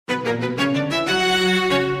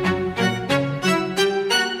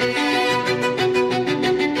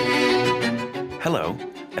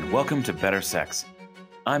Welcome to Better Sex.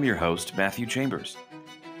 I'm your host, Matthew Chambers.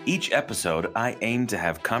 Each episode, I aim to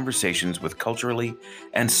have conversations with culturally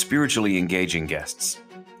and spiritually engaging guests.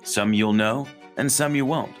 Some you'll know, and some you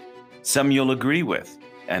won't. Some you'll agree with,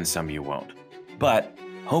 and some you won't. But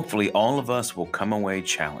hopefully all of us will come away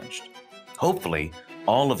challenged. Hopefully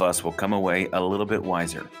all of us will come away a little bit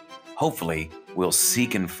wiser. Hopefully we'll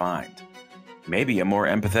seek and find maybe a more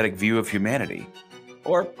empathetic view of humanity,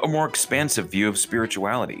 or a more expansive view of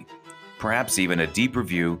spirituality, perhaps even a deeper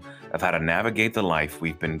view of how to navigate the life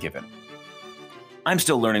we've been given. I'm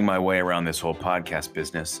still learning my way around this whole podcast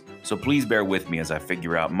business, so please bear with me as I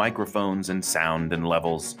figure out microphones and sound and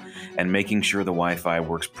levels and making sure the Wi-Fi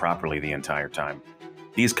works properly the entire time.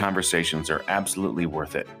 These conversations are absolutely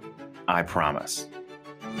worth it. I promise.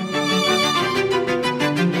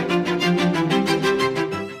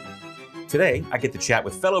 Today, I get to chat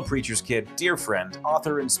with fellow preacher's kid, dear friend,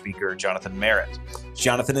 author, and speaker, Jonathan Merritt.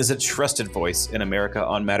 Jonathan is a trusted voice in America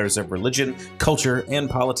on matters of religion, culture, and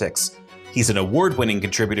politics. He's an award-winning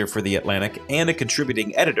contributor for The Atlantic and a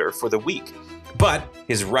contributing editor for The Week. But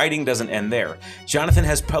his writing doesn't end there. Jonathan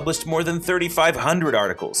has published more than 3,500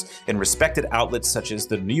 articles in respected outlets such as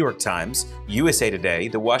The New York Times, USA Today,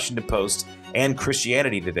 The Washington Post, and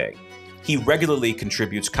Christianity Today. He regularly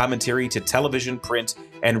contributes commentary to television, print,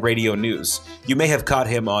 and radio news. You may have caught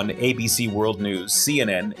him on ABC World News,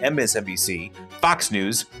 CNN, MSNBC, Fox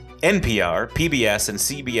News, NPR, PBS, and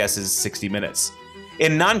CBS's 60 Minutes.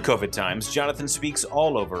 In non-COVID times, Jonathan speaks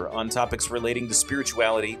all over on topics relating to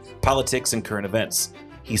spirituality, politics, and current events.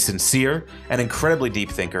 He's sincere, an incredibly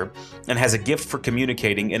deep thinker, and has a gift for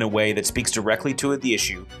communicating in a way that speaks directly to the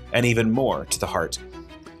issue and even more to the heart.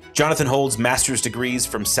 Jonathan holds master's degrees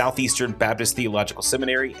from Southeastern Baptist Theological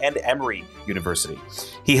Seminary and Emory University.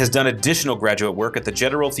 He has done additional graduate work at the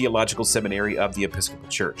General Theological Seminary of the Episcopal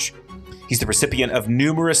Church. He's the recipient of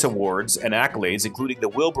numerous awards and accolades, including the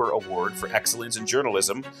Wilbur Award for Excellence in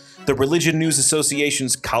Journalism, the Religion News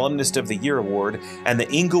Association's Columnist of the Year Award, and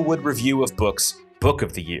the Englewood Review of Books Book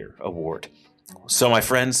of the Year Award. So, my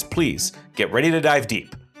friends, please get ready to dive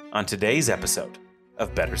deep on today's episode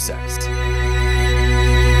of Better Sex.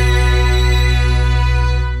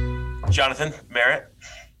 Jonathan Merritt,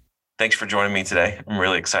 thanks for joining me today. I'm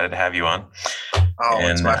really excited to have you on.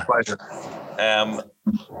 It's my pleasure.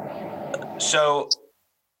 So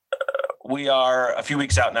we are a few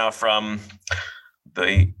weeks out now from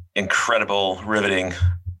the incredible, riveting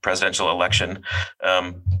presidential election.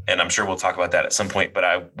 And I'm sure we'll talk about that at some point, but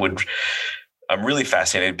I'm really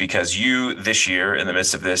fascinated because you this year, in the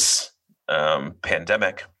midst of this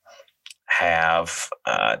pandemic, have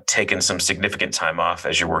taken some significant time off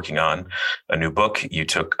as you're working on a new book. You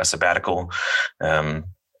took a sabbatical. And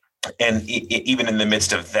even in the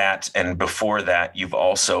midst of that and before that, you've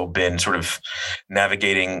also been sort of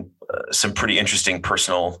navigating some pretty interesting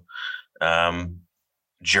personal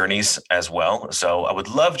journeys as well. So I would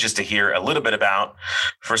love just to hear a little bit about,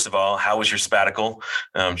 first of all, how was your sabbatical?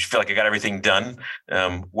 Do you feel like you got everything done?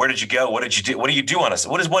 Where did you go? What did you do? What do you do what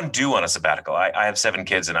does one do on a sabbatical? I have 7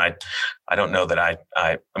 kids and I don't know that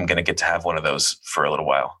I'm going to get to have one of those for a little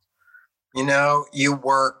while. You know, you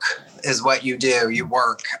work is what you do. You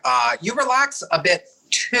work. You relax a bit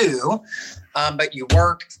too, but you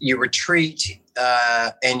work, you retreat,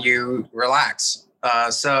 and you relax.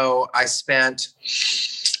 So I spent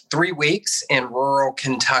 3 weeks in rural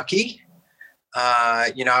Kentucky.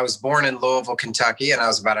 I was born in Louisville, Kentucky, and I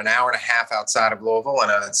was about an hour and a half outside of Louisville in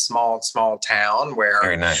a small town where,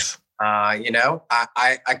 very nice.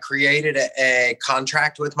 I created a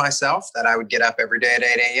contract with myself that I would get up every day at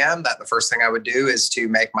 8 a.m., that the first thing I would do is to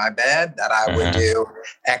make my bed, that I would do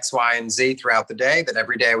X, Y, and Z throughout the day, that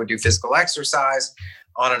every day I would do physical exercise,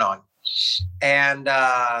 on and on. And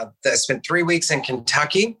I spent 3 weeks in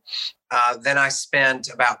Kentucky. Then I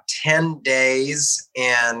spent about 10 days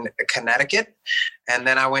in Connecticut. And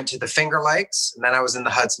then I went to the Finger Lakes. And then I was in the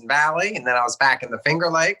Hudson Valley. And then I was back in the Finger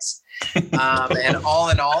Lakes. And all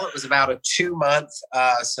in all, it was about a 2-month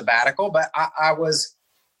sabbatical. But I was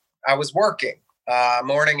working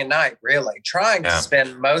morning and night, really, trying to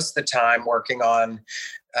spend most of the time working on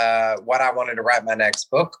what I wanted to write my next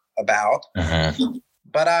book about.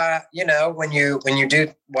 But, when you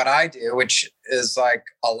do what I do, which is like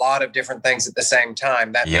a lot of different things at the same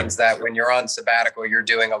time, that means that when you're on sabbatical, you're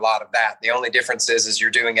doing a lot of that. The only difference is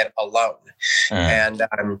you're doing it alone. And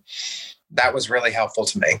that was really helpful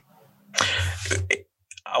to me.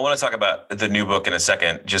 I want to talk about the new book in a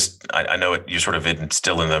second. Just, I know you're sort of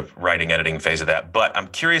still in the writing, editing phase of that, but I'm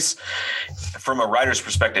curious from a writer's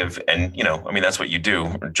perspective, and, that's what you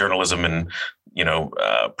do, journalism and,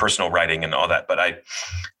 personal writing and all that. But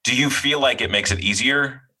do you feel like it makes it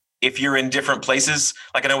easier if you're in different places,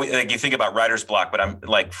 like I know like you think about writer's block, but I'm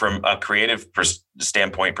like from a creative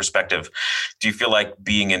standpoint perspective, do you feel like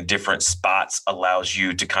being in different spots allows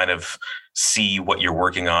you to kind of see what you're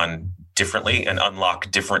working on differently and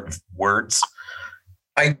unlock different words?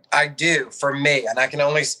 I do, for me, and I can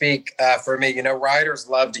only speak for me. You know, writers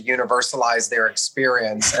love to universalize their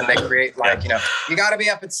experience, and they create like, you know, you got to be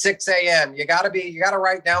up at 6 a.m. You got to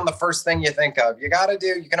write down the first thing you think of. You got to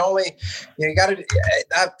do. You can only, you got to.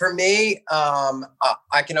 For me,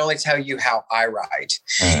 I can only tell you how I write,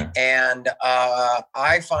 and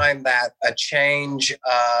I find that a change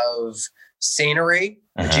of scenery,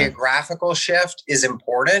 the geographical shift is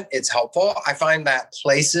important. It's helpful. I find that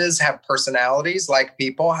places have personalities like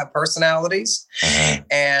people have personalities.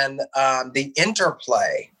 And the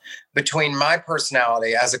interplay between my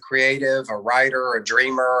personality as a creative, a writer, a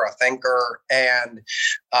dreamer, a thinker, and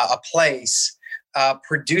a place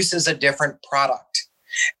produces a different product.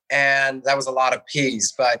 And that was a lot of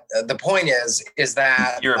P's, but the point is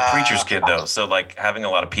that you're a preacher's kid, though. So like having a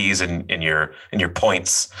lot of P's in your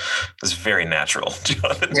points is very natural.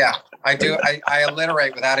 Yeah, I do. I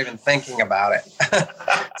alliterate without even thinking about it.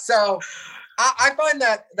 So I find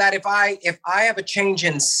that if I have a change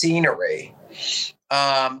in scenery,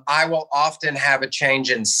 I will often have a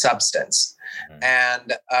change in substance,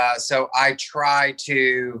 and so I try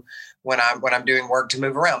to. When I'm doing work to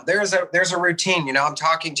move around, there's a routine. You know, I'm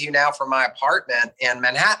talking to you now from my apartment in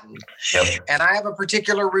Manhattan, and I have a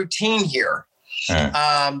particular routine here.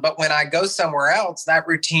 But when I go somewhere else, that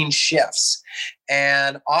routine shifts,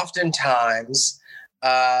 and oftentimes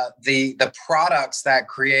the products that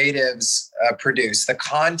creatives produce, the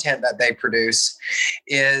content that they produce,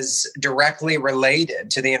 is directly related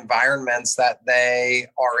to the environments that they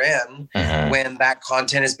are in when that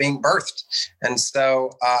content is being birthed. And so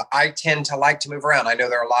I tend to like to move around. I know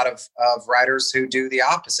there are a lot of writers who do the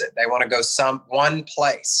opposite. They want to go one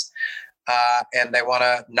place and they want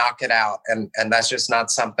to knock it out. And that's just not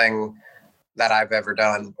something that I've ever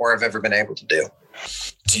done or have ever been able to do.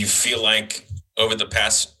 Do you feel like over the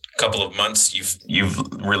past couple of months, you've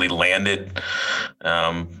really landed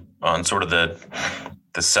on sort of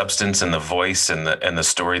the substance and the voice and the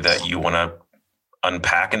story that you want to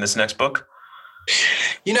unpack in this next book?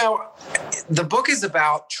 You know, the book is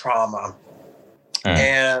about trauma.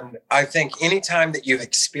 And I think anytime that you've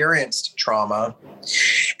experienced trauma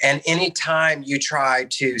and anytime you try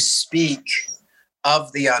to speak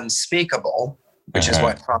of the unspeakable, which is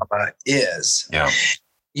what trauma is,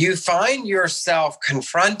 you find yourself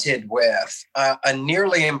confronted with a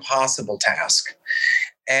nearly impossible task.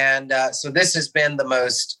 And so this has been the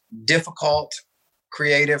most difficult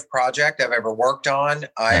creative project I've ever worked on.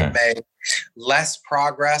 I have made less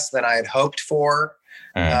progress than I had hoped for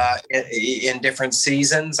in different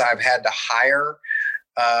seasons. I've had to hire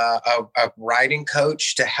a writing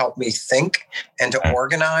coach to help me think and to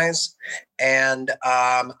organize. And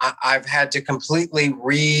I've had to completely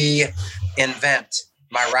reinvent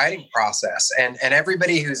my writing process. And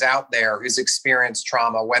everybody who's out there who's experienced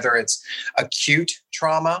trauma, whether it's acute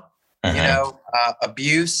trauma, you know,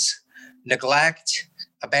 abuse, neglect,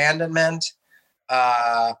 abandonment,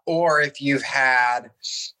 or if you've had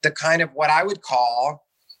the kind of what I would call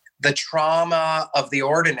the trauma of the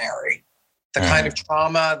ordinary, the kind of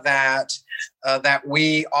trauma that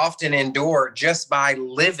we often endure just by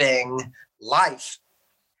living life,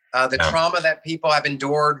 the trauma that people have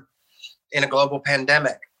endured in a global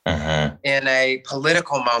pandemic, in a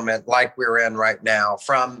political moment like we're in right now,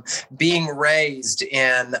 from being raised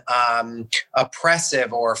in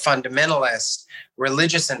oppressive or fundamentalist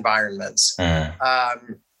religious environments,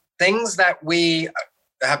 things that we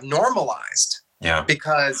have normalized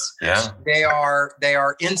because they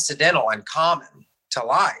are incidental and common to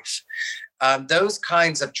life. Those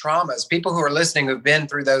kinds of traumas, people who are listening who've been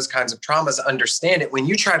through those kinds of traumas understand it. When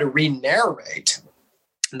you try to re-narrate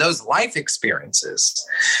those life experiences,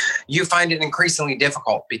 you find it increasingly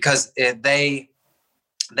difficult because they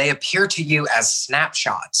appear to you as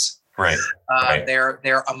snapshots. Right.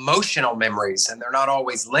 They're emotional memories, and they're not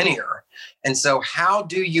always linear. And so how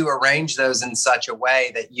do you arrange those in such a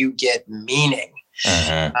way that you get meaning?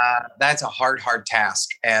 That's a hard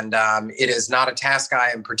task. And it is not a task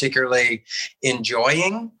I am particularly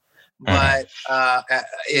enjoying, but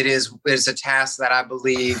it's a task that I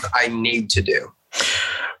believe I need to do.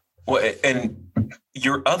 Well, and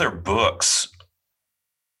your other books,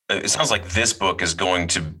 it sounds like this book is going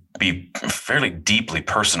to be fairly deeply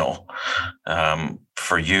personal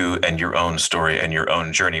for you and your own story and your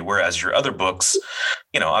own journey. Whereas your other books,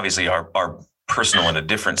 you know, obviously are personal in a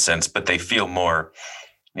different sense, but they feel more,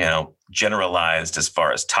 you know, generalized as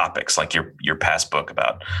far as topics, like your past book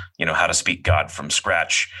about, how to speak God from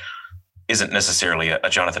scratch isn't necessarily a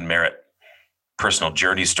Jonathan Merritt personal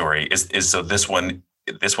journey story. So this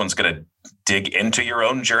one's going to dig into your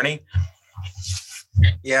own journey?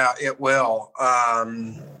 Yeah, it will. I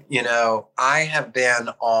have been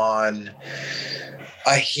on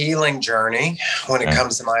a healing journey when it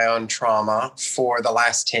comes to my own trauma for the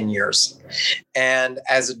last 10 years. And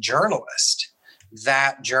as a journalist,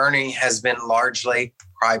 that journey has been largely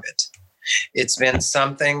private. It's been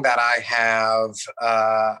something that I have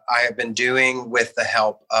been doing with the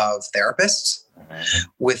help of therapists,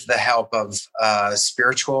 with the help of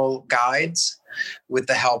spiritual guides, with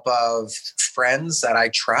the help of friends that I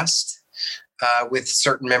trust, with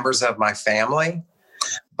certain members of my family.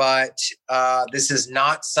 But this is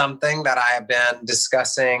not something that I have been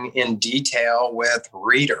discussing in detail with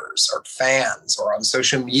readers or fans or on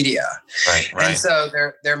social media. Right. And so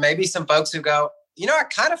there may be some folks who go, I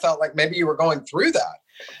kind of felt like maybe you were going through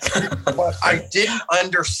that. But I didn't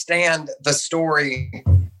understand the story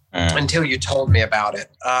until you told me about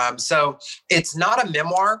it. So it's not a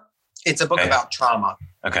memoir. It's a book about trauma.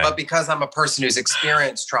 Okay. But because I'm a person who's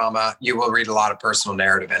experienced trauma, you will read a lot of personal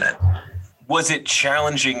narrative in it. Was it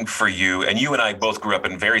challenging for you? And you and I both grew up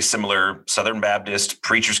in very similar Southern Baptist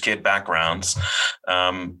preacher's kid backgrounds.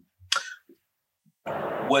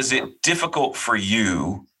 Was it difficult for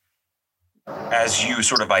you as you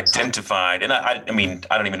sort of identified, and I mean,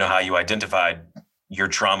 I don't even know how you identified your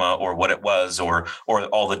trauma or what it was or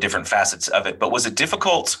all the different facets of it, but was it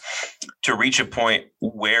difficult to reach a point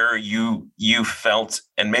where you felt,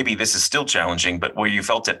 and maybe this is still challenging, but where you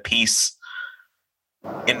felt at peace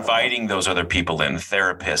inviting those other people in,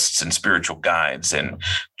 therapists and spiritual guides and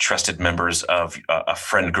trusted members of a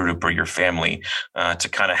friend group or your family, to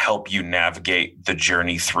kind of help you navigate the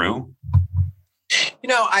journey through?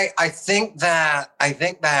 I think that,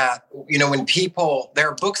 when people, there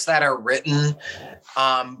are books that are written,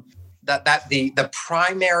 that the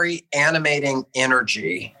primary animating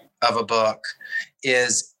energy of a book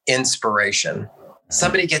is inspiration.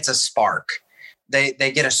 Somebody gets a spark, they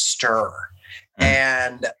get a stir.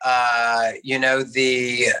 And,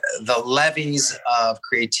 the levees of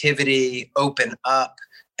creativity open up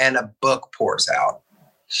and a book pours out.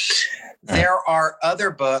 There are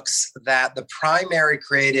other books that the primary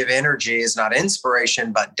creative energy is not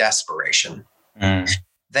inspiration, but desperation.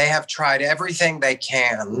 They have tried everything they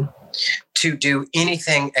can to do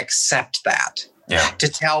anything except that. Yeah. To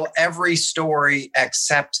tell every story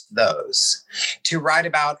except those, to write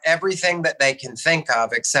about everything that they can think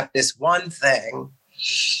of except this one thing.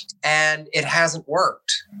 And it hasn't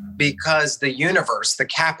worked because the universe, the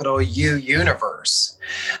capital U universe,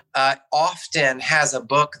 often has a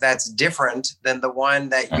book that's different than the one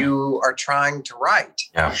that you are trying to write.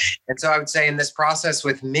 Yeah. And so I would say in this process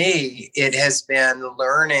with me, it has been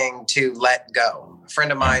learning to let go. A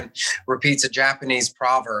friend of mine repeats a Japanese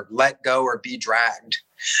proverb, let go or be dragged.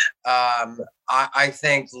 I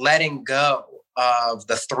think letting go of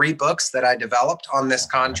the 3 books that I developed on this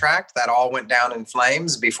contract that all went down in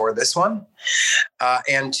flames before this one,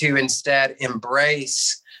 and to instead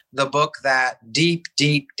embrace the book that deep,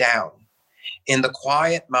 deep down in the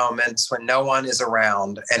quiet moments when no one is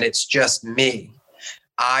around and it's just me,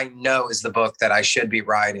 I know is the book that I should be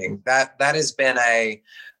writing. That has been a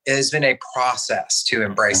process to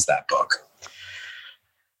embrace that book.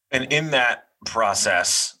 And in that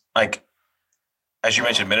process, like, as you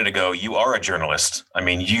mentioned a minute ago, you are a journalist. I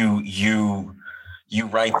mean, you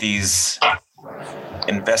write these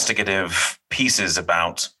investigative pieces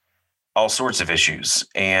about all sorts of issues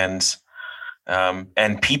and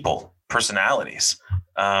people, personalities.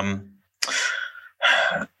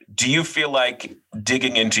 Do you feel like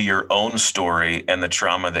digging into your own story and the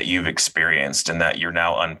trauma that you've experienced and that you're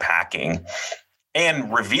now unpacking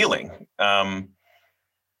and revealing to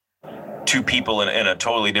people in a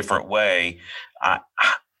totally different way,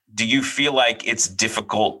 do you feel like it's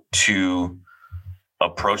difficult to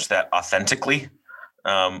approach that authentically?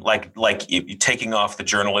 Like taking off the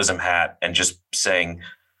journalism hat and just saying,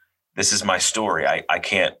 this is my story. I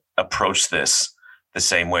can't approach this the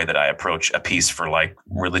same way that I approach a piece for like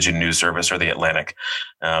Religion News Service or The Atlantic.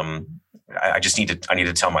 I need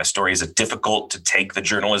to tell my story. Is it difficult to take the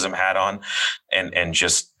journalism hat on and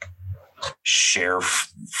just share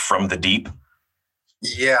from the deep?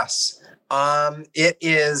 Yes. It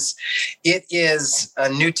is a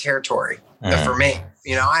new territory for me.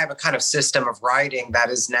 I have a kind of system of writing that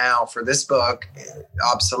is now for this book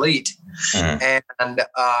obsolete. And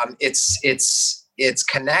it's it's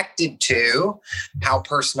connected to how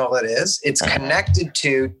personal it is. It's connected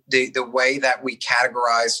to the way that we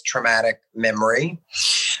categorize traumatic memory.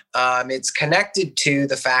 It's connected to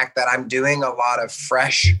the fact that I'm doing a lot of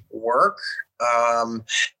fresh work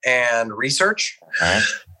and research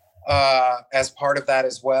as part of that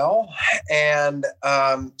as well. And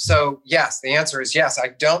so, yes, the answer is yes. I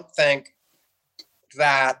don't think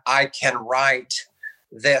that I can write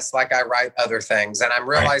this like I write other things. And I'm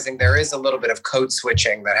realizing there is a little bit of code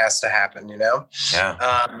switching that has to happen, you know?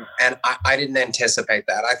 Yeah. And I didn't anticipate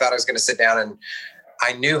that. I thought I was going to sit down and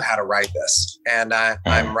I knew how to write this. And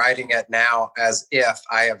I'm writing it now as if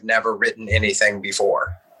I have never written anything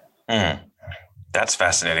before. That's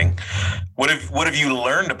fascinating. What have you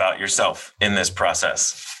learned about yourself in this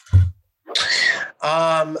process?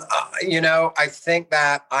 I think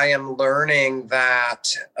that I am learning that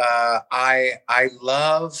I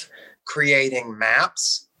love creating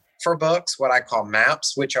maps for books, what I call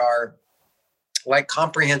maps, which are like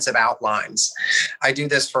comprehensive outlines. I do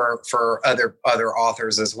this for other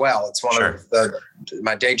authors as well. It's one of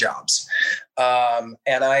my day jobs.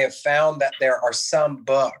 And I have found that there are some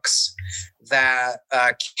books that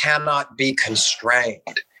cannot be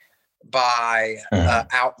constrained by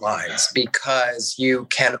outlines, because you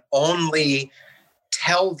can only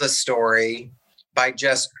tell the story by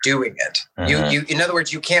just doing it. You, in other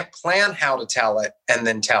words, you can't plan how to tell it and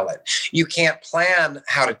then tell it. You can't plan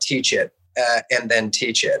how to teach it and then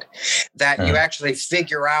teach it. That you actually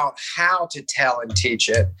figure out how to tell and teach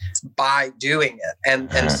it by doing it.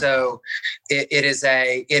 And so it is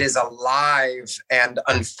a live and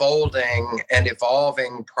unfolding and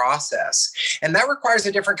evolving process. And that requires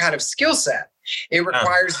a different kind of skill set. It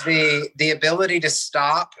requires the ability to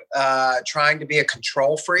stop trying to be a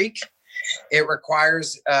control freak. It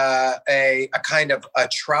requires a kind of a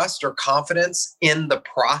trust or confidence in the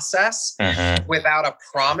process without a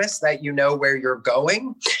promise that you know where you're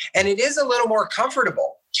going. And it is a little more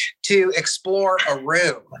comfortable to explore a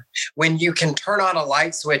room when you can turn on a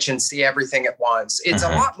light switch and see everything at once. It's a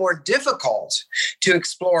lot more difficult to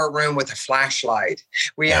explore a room with a flashlight.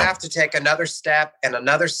 We have to take another step and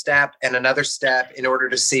another step and another step in order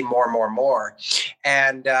to see more and more and more.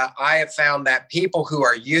 And I have found that people who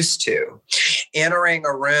are used to entering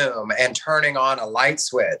a room and turning on a light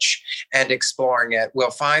switch and exploring it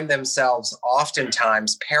will find themselves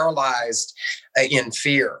oftentimes paralyzed in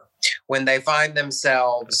fear when they find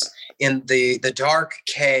themselves in the dark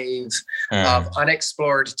cave of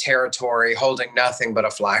unexplored territory, holding nothing but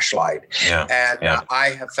a flashlight.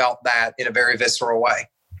 I have felt that in a very visceral way.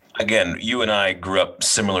 Again, you and I grew up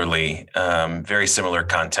similarly, very similar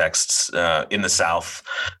contexts in the South.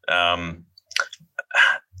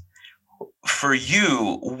 For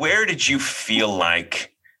you, where did you feel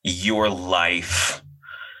like your life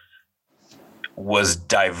was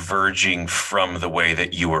diverging from the way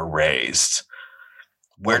that you were raised?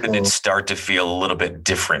 Where did it start to feel a little bit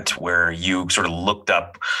different, where you sort of looked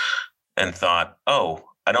up and thought, oh,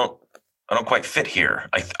 I don't quite fit here.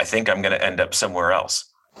 I think I'm going to end up somewhere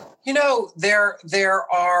else? You know,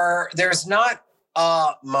 there's not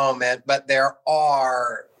a moment, but there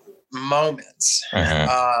are moments.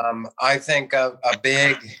 I think a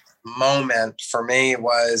big moment for me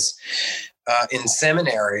was in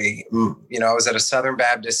seminary. You know, I was at a Southern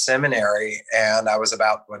Baptist seminary, and I was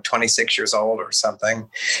about 26 years old or something.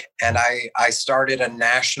 And I started a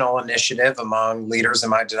national initiative among leaders in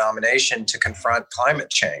my denomination to confront climate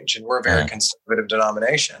change. And we're a very conservative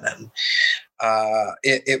denomination. And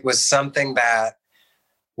it was something that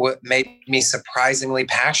made me surprisingly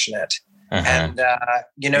passionate. And,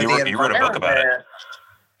 you wrote a book about it.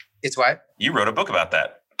 It's what? You wrote a book about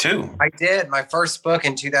that too. I did. My first book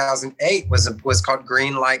in 2008 was called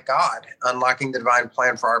Green Like God, Unlocking the Divine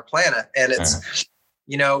Plan for Our Planet. And it's,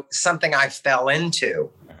 something I fell into,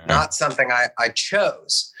 not something I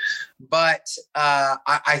chose. But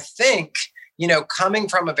I think, coming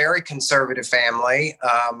from a very conservative family,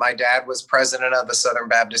 my dad was president of the Southern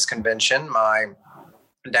Baptist Convention. My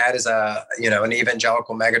dad is an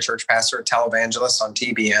evangelical megachurch pastor, a televangelist on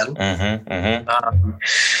TBN.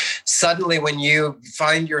 Suddenly, when you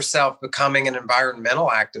find yourself becoming an environmental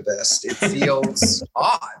activist, it feels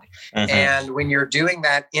odd. And when you're doing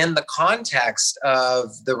that in the context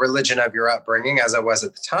of the religion of your upbringing, as I was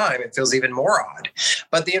at the time, it feels even more odd.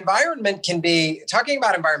 But the environment talking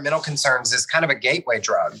about environmental concerns is kind of a gateway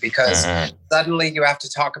drug, because suddenly you have to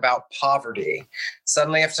talk about poverty.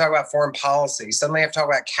 Suddenly you have to talk about foreign policy. Suddenly you have to talk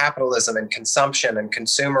about capitalism and consumption and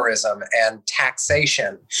consumerism and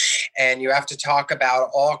taxation. And you have to talk about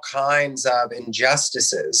all kinds of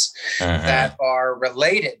injustices that are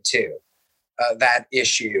related to that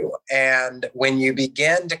issue. And when you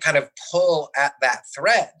begin to kind of pull at that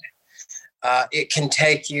thread, it can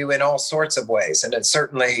take you in all sorts of ways. And it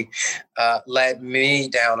certainly led me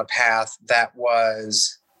down a path that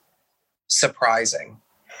was surprising.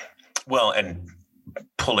 Well, and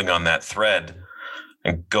pulling on that thread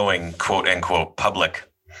and going quote unquote public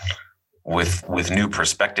with new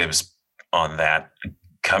perspectives on that,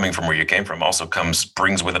 coming from where you came from, also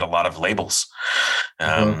brings with it a lot of labels,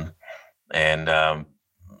 and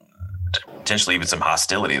potentially even some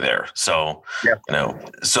hostility there. So,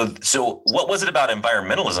 so what was it about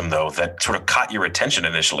environmentalism though that sort of caught your attention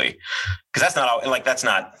initially? Because that's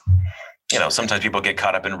not, sometimes people get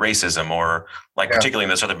caught up in racism or particularly in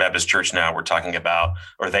the Southern Baptist Church now,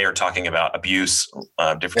 they are talking about abuse,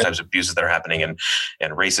 different types of abuses that are happening and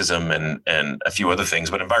racism and a few other things.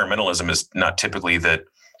 But environmentalism is not typically the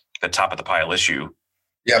top of the pile issue.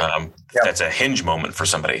 That's a hinge moment for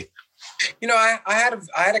somebody. I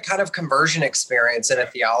had a kind of conversion experience in a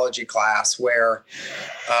theology class where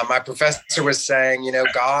my professor was saying,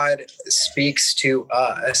 God speaks to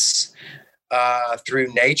us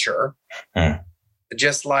through nature,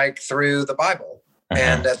 just like through the Bible.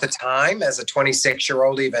 And at the time, as a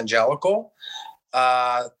 26-year-old evangelical,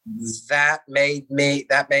 that made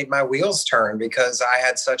my wheels turn, because I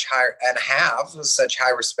had such high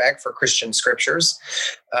respect for Christian scriptures,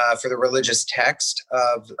 for the religious text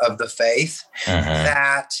of the faith,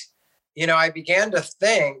 that, I began to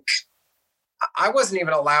think I wasn't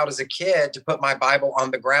even allowed as a kid to put my Bible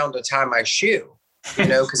on the ground to tie my shoe,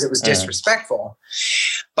 because it was disrespectful.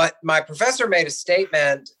 But my professor made a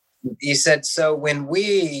statement. He said, so when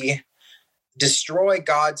we destroy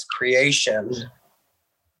God's creation,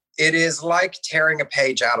 it is like tearing a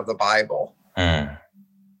page out of the Bible.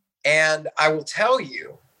 And I will tell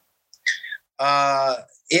you,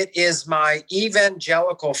 it is my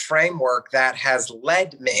evangelical framework that has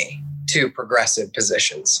led me to progressive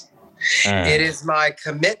positions. It is my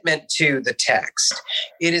commitment to the text.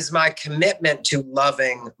 It is my commitment to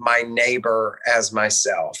loving my neighbor as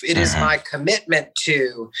myself. It is my commitment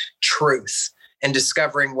to truth and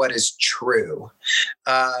discovering what is true.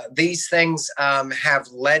 These things have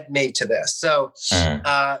led me to this. So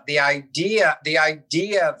the idea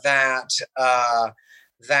that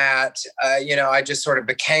I just sort of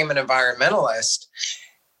became an environmentalist,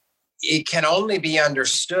 it can only be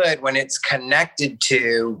understood when it's connected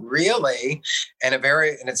to really, and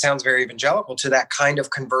it sounds very evangelical, to that kind of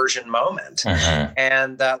conversion moment.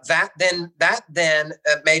 And that then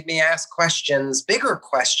made me ask questions, bigger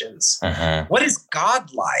questions. What is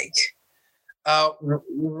God like?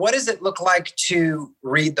 What does it look like to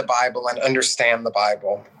read the Bible and understand the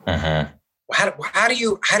Bible? How do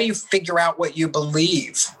you figure out what you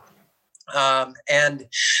believe? And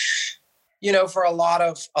for a lot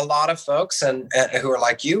of folks and who are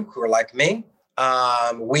like you, who are like me,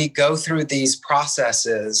 we go through these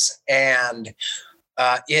processes, and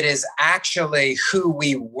it is actually who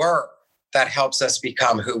we were that helps us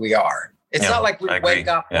become who we are. It's not like we wake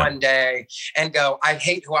up one day and go, I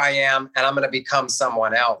hate who I am and I'm going to become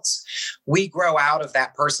someone else. We grow out of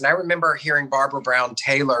that person. I remember hearing Barbara Brown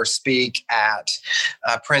Taylor speak at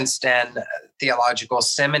Princeton Theological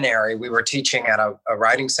Seminary. We were teaching at a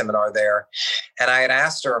writing seminar there, and I had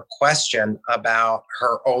asked her a question about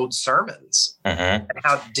her old sermons and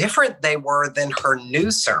how different they were than her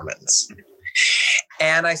new sermons.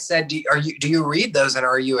 And I said, do you read those, and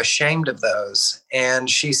are you ashamed of those? And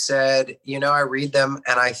she said, I read them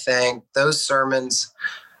and I think those sermons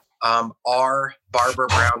are Barbara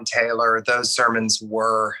Brown Taylor. Those sermons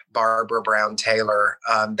were Barbara Brown Taylor.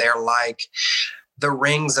 They're like the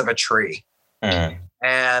rings of a tree.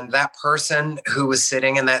 And that person who was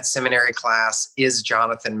sitting in that seminary class is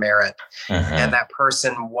Jonathan Merritt. And that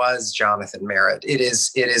person was Jonathan Merritt.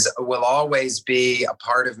 It will always be a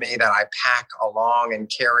part of me that I pack along and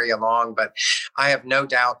carry along. But I have no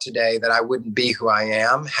doubt today that I wouldn't be who I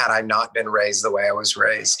am had I not been raised the way I was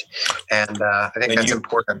raised. And I think that's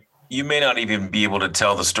important. You may not even be able to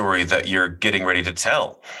tell the story that you're getting ready to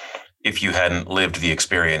tell if you hadn't lived the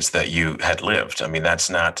experience that you had lived. I mean, that's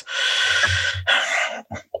not...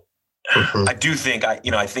 I do think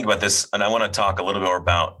I think about this, and I want to talk a little bit more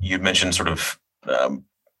about, you mentioned sort of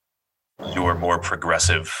your more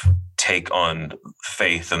progressive take on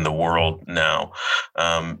faith and the world now.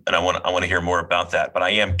 And I want to hear more about that, but I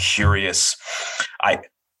am curious. I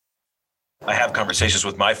have conversations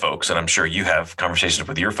with my folks, and I'm sure you have conversations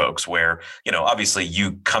with your folks where, obviously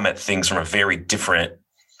you come at things from a very different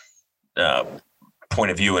point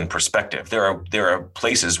of view and perspective. There are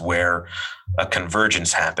places where a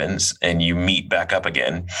convergence happens and you meet back up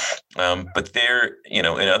again. But there, in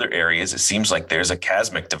other areas, it seems like there's a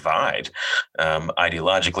chasmic divide,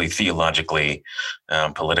 ideologically, theologically,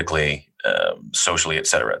 politically, socially, et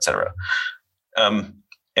cetera, et cetera. And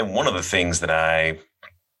one of the things that I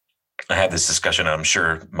had this discussion, and I'm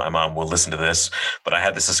sure my mom will listen to this, but I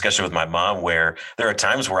had this discussion with my mom where there are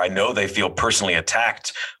times where I know they feel personally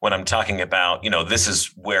attacked when I'm talking about, this is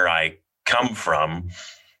where I come from,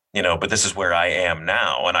 but this is where I am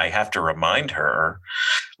now. And I have to remind her,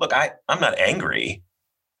 look, I'm not angry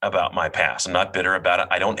about my past. I'm not bitter about it.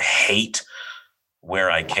 I don't hate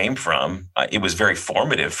where I came from. It was very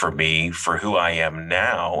formative for me for who I am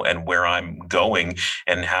now and where I'm going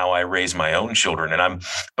and how I raise my own children.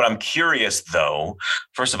 But I'm curious though,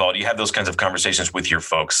 first of all, do you have those kinds of conversations with your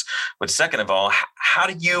folks? But second of all,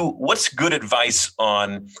 what's good advice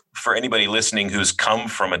for anybody listening who's come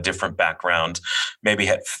from a different background, maybe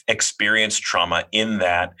have experienced trauma in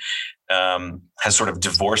that, has sort of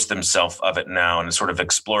divorced themselves of it now and sort of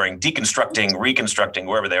exploring, deconstructing, reconstructing,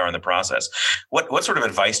 wherever they are in the process. What sort of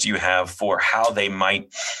advice do you have for how they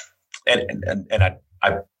might? And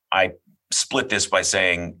I split this by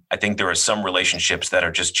saying I think there are some relationships that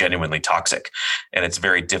are just genuinely toxic, and it's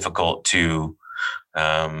very difficult to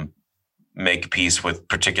make peace with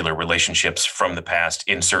particular relationships from the past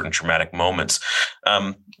in certain traumatic moments.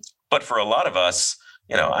 But for a lot of us,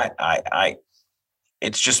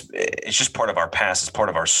 it's just part of our past. It's part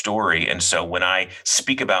of our story. And so when I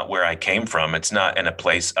speak about where I came from, it's not in a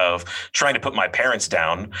place of trying to put my parents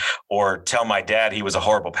down or tell my dad he was a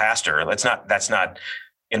horrible pastor. That's not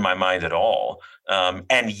in my mind at all.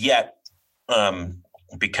 And yet,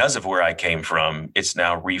 because of where I came from, it's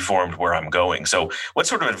now reformed where I'm going. So what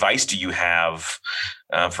sort of advice do you have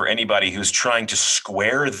for anybody who's trying to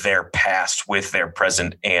square their past with their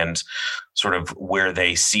present and sort of where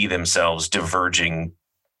they see themselves diverging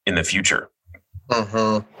in the future?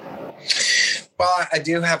 Mm-hmm. Well, I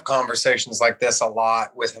do have conversations like this a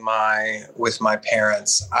lot with my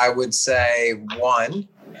parents. I would say one,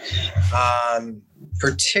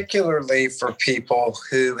 particularly for people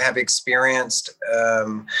who have experienced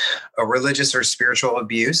a religious or spiritual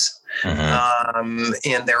abuse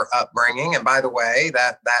in their upbringing. And by the way,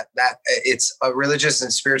 that it's a religious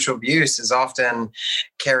and spiritual abuse is often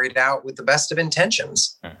carried out with the best of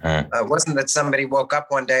intentions. It wasn't that somebody woke up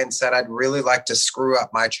one day and said, "I'd really like to screw up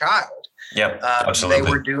my child." Yep, absolutely. They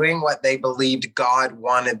were doing what they believed God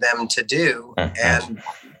wanted them to do, and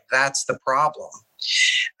that's the problem.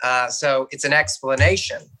 So it's an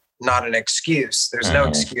explanation, not an excuse. There's no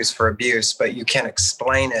excuse for abuse, but you can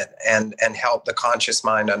explain it and help the conscious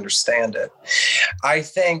mind understand it. I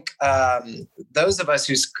think those of us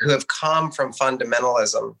who have come from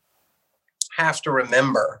fundamentalism have to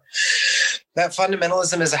remember that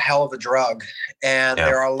fundamentalism is a hell of a drug. And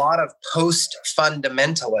there are a lot of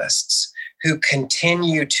post-fundamentalists who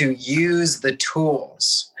continue to use the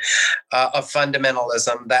tools of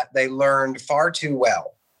fundamentalism that they learned far too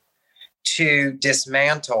well to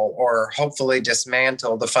dismantle or hopefully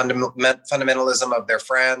dismantle the fundamentalism of their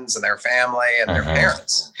friends and their family and their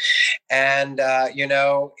parents. And,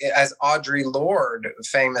 as Audre Lorde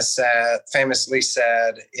famously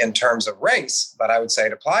said in terms of race, but I would say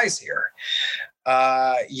it applies here,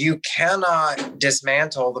 you cannot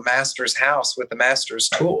dismantle the master's house with the master's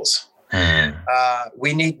tools.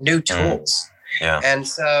 We need new tools. And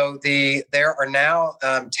so there are now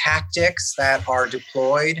tactics that are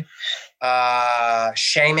deployed,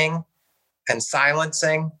 shaming and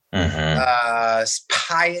silencing,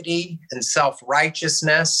 piety and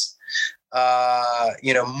self-righteousness,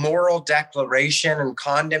 moral declaration and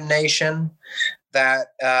condemnation that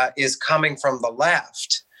is coming from the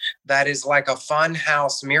left. That is like a fun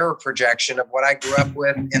house mirror projection of what I grew up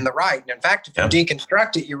with in the right. And in fact, if you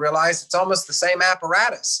deconstruct it, you realize it's almost the same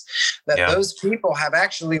apparatus that those people have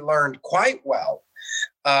actually learned quite well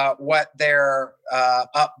what their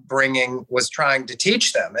upbringing was trying to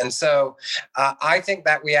teach them. And so I think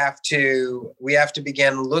that we have to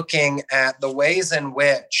begin looking at the ways in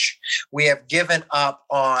which we have given up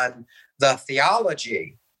on the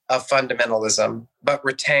theology of fundamentalism, but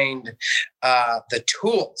retained the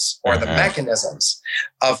tools or the mechanisms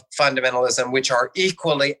of fundamentalism, which are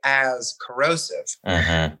equally as corrosive.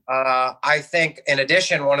 I think, in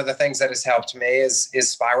addition, one of the things that has helped me is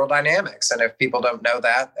spiral dynamics. And if people don't know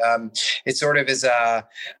that, it sort of is a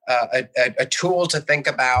tool to think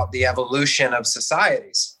about the evolution of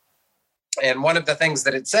societies. And one of the things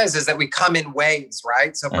that it says is that we come in waves,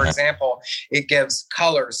 right? So for example, it gives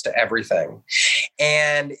colors to everything.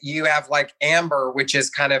 And you have like amber, which is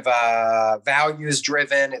kind of values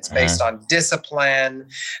driven. It's based on discipline,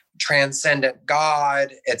 transcendent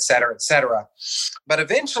God, et cetera, et cetera. But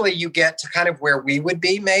eventually you get to kind of where we would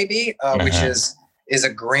be maybe, which is a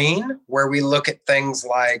green, where we look at things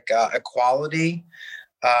like equality,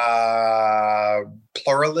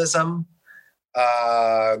 pluralism,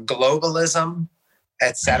 globalism,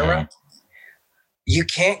 etc. You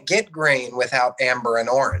can't get green without amber and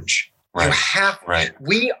orange. Right. You have,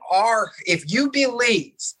 we are, if you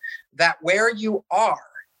believe that where you are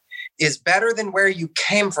is better than where you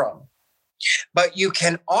came from, but you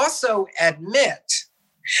can also admit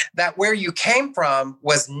that where you came from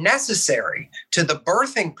was necessary to the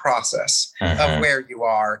birthing process of where you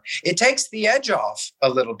are, it takes the edge off a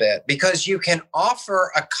little bit, because you can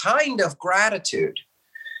offer a kind of gratitude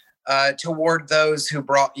toward those who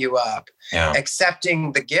brought you up,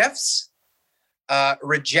 accepting the gifts,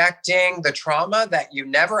 rejecting the trauma that you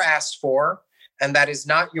never asked for and that is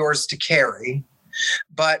not yours to carry,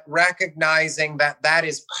 but recognizing that that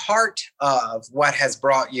is part of what has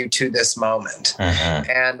brought you to this moment.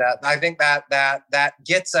 And I think that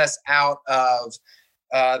gets us out of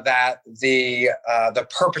the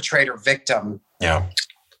perpetrator victim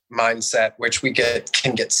mindset, which we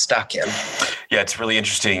can get stuck in. Yeah, it's really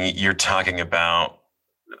interesting. You're talking about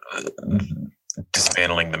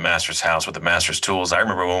dismantling the master's house with the master's tools. I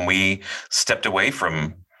remember when we stepped away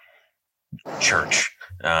from church.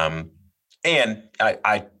 And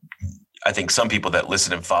I think some people that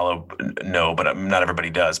listen and follow know, but not everybody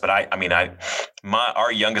does. But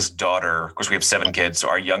our youngest daughter, of course, we have 7 kids. So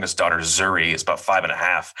our youngest daughter, Zuri, is about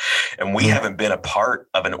 5.5. And we haven't been a part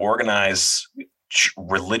of an organized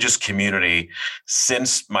religious community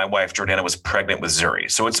since my wife, Jordana, was pregnant with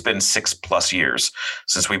Zuri. So it's been 6+ years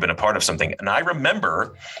since we've been a part of something. And I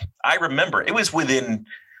remember it was within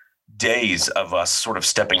days of us sort of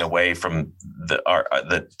stepping away from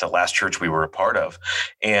the last church we were a part of,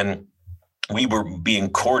 and we were being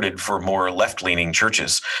courted for more left-leaning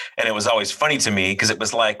churches. And it was always funny to me because it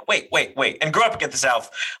was like, wait. And growing up in the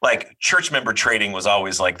South, like church member trading was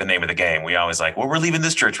always like the name of the game. We always like, well, we're leaving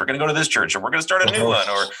this church, we're going to go to this church, or we're going to start a new one,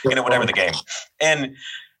 or whatever the game. And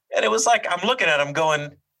it was like, I'm looking at them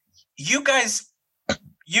going, you guys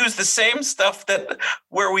use the same stuff that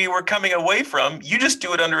where we were coming away from. You just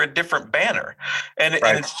do it under a different banner. And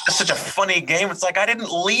it's just such a funny game. It's like, I didn't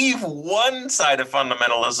leave one side of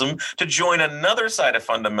fundamentalism to join another side of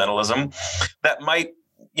fundamentalism that might,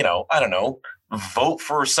 I don't know, vote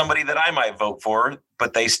for somebody that I might vote for,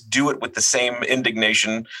 but they do it with the same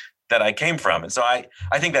indignation that I came from. And so I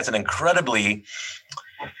think that's an incredibly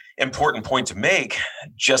important point to make,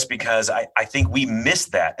 just because I think we miss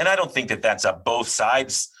that. And I don't think that that's a both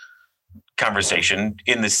sides conversation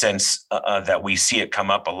in the sense that we see it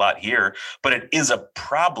come up a lot here, but it is a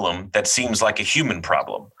problem that seems like a human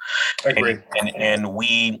problem. I agree. And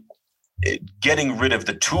we getting rid of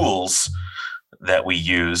the tools that we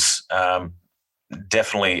use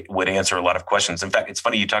definitely would answer a lot of questions. In fact, it's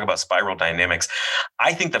funny you talk about spiral dynamics.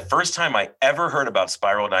 I think the first time I ever heard about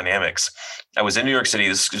spiral dynamics, I was in New York City.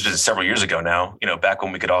 This was several years ago now, back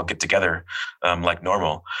when we could all get together like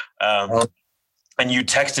normal. And you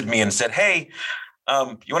texted me and said, hey,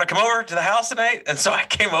 you want to come over to the house tonight? And so I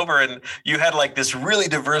came over, and you had like this really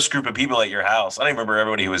diverse group of people at your house. I don't remember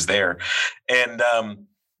everybody who was there. And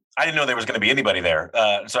I didn't know there was going to be anybody there.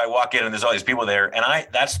 So I walk in and there's all these people there. And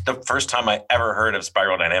that's the first time I ever heard of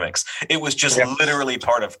spiral dynamics. It was just literally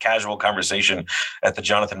part of casual conversation at the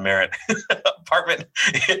Jonathan Merritt apartment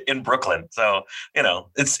in Brooklyn. So,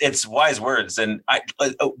 it's wise words. And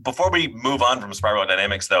before we move on from spiral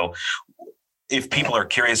dynamics though, if people are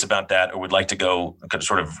curious about that or would like to go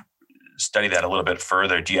sort of study that a little bit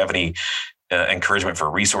further, do you have any encouragement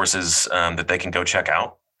for resources that they can go check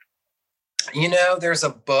out? There's a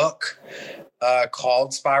book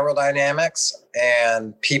called Spiral Dynamics,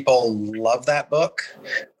 and people love that book.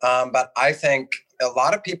 But I think a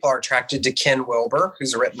lot of people are attracted to Ken Wilber,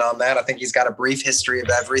 who's written on that. I think he's got A Brief History of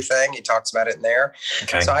Everything. He talks about it in there.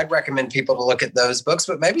 Okay. So I'd recommend people to look at those books,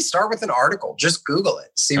 but maybe start with an article. Just Google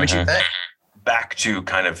it, see what you think. Back to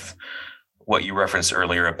kind of what you referenced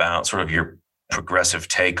earlier about sort of your progressive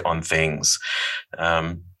take on things.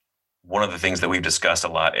 One of the things that we've discussed a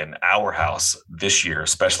lot in our house this year,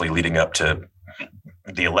 especially leading up to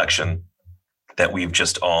the election that we've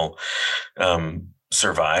just all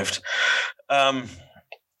survived, the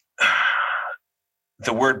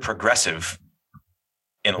word progressive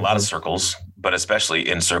in a lot of circles, but especially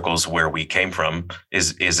in circles where we came from,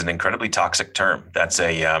 is an incredibly toxic term. That's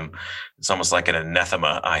it's almost like an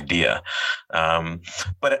anathema idea.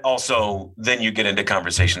 But it also, then you get into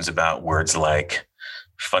conversations about words like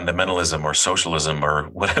fundamentalism or socialism, or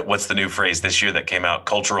what's the new phrase this year that came out?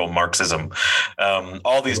 Cultural Marxism.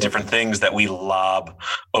 All these different things that we lob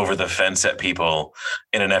over the fence at people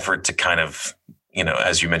in an effort to kind of,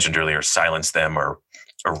 as you mentioned earlier, silence them or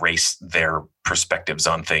erase their perspectives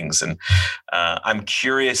on things. And I'm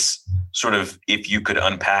curious, sort of, if you could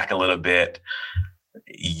unpack a little bit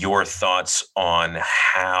your thoughts on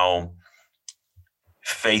how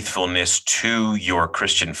faithfulness to your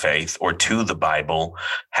Christian faith or to the Bible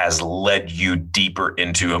has led you deeper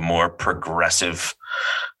into a more progressive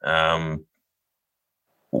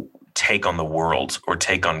take on the world, or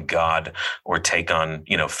take on God, or take on,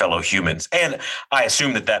 fellow humans. And I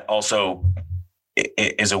assume that also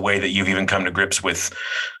is a way that you've even come to grips with,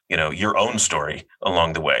 your own story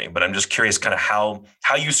along the way. But I'm just curious kind of how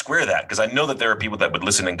you square that, because I know that there are people that would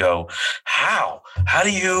listen and go, how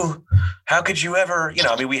could you ever,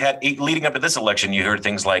 we had leading up to this election, you heard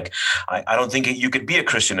things like, I don't think you could be a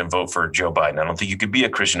Christian and vote for Joe Biden. I don't think you could be a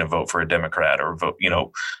Christian and vote for a Democrat, or vote,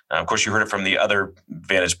 of course you heard it from the other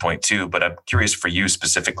vantage point too, but I'm curious for you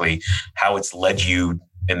specifically, how it's led you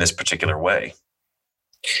in this particular way.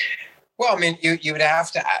 Well, I mean, we'd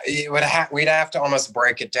have to almost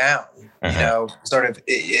break it down, sort of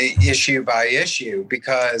issue by issue,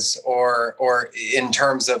 because, or in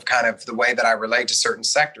terms of kind of the way that I relate to certain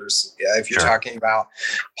sectors. If you're talking about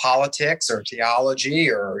politics or theology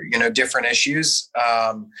or, different issues,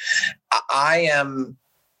 I am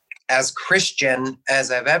as Christian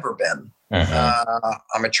as I've ever been.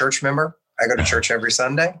 I'm a church member. I go to church every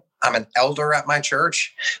Sunday. I'm an elder at my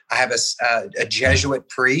church. I have a Jesuit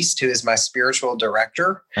priest who is my spiritual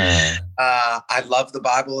director. I love the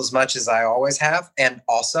Bible as much as I always have. And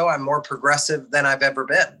also I'm more progressive than I've ever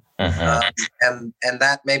been. And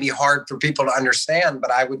that may be hard for people to understand,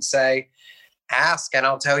 but I would say, ask and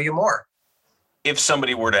I'll tell you more. If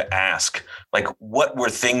somebody were to ask, like, what were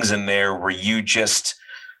things in there where you just,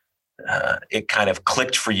 it kind of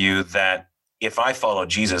clicked for you that, if I follow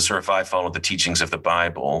Jesus, or if I follow the teachings of the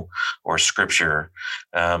Bible or Scripture,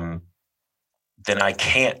 then I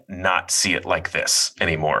can't not see it like this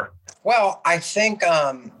anymore? Well, I think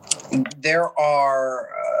there are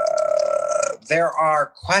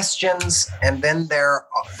questions, and then there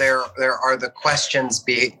are the questions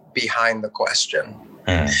behind the question.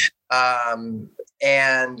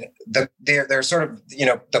 And they're sort of,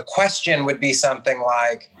 the question would be something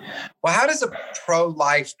like, well, how does a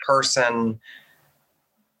pro-life person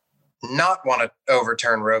not want to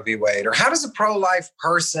overturn Roe v. Wade? Or how does a pro-life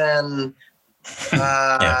person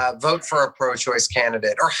vote for a pro-choice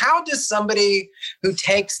candidate? Or how does somebody who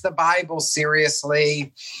takes the Bible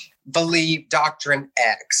seriously believe doctrine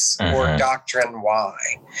X or doctrine Y?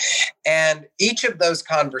 And each of those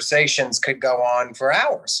conversations could go on for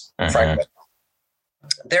hours, frankly.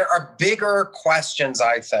 There are bigger questions,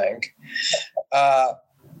 I think, that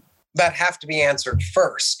have to be answered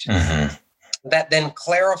first, that then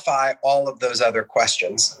clarify all of those other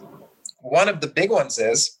questions. One of the big ones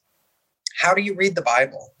is, how do you read the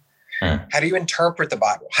Bible? How do you interpret the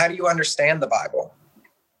Bible? How do you understand the Bible?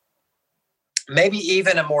 Maybe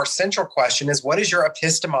even a more central question is, what is your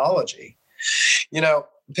epistemology?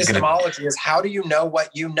 Epistemology is, how do you know what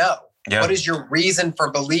you know? Yeah. What is your reason for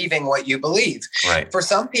believing what you believe? Right. For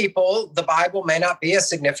some people, the Bible may not be a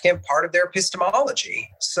significant part of their epistemology.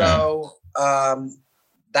 So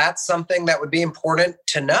that's something that would be important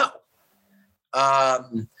to know.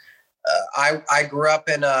 I grew up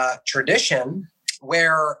in a tradition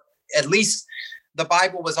where at least the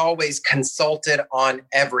Bible was always consulted on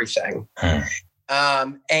everything.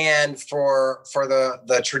 And for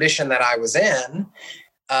the tradition that I was in,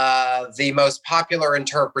 the most popular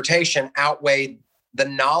interpretation outweighed the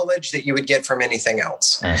knowledge that you would get from anything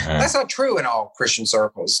else. That's not true in all Christian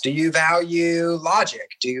circles. Do you value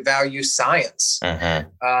logic? Do you value science? Do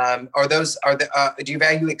you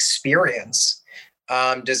value experience?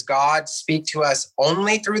 Does God speak to us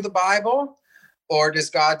only through the Bible? Or does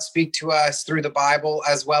God speak to us through the Bible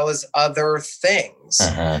as well as other things?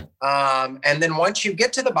 And then once you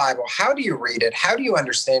get to the Bible, how do you read it? How do you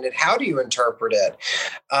understand it? How do you interpret it?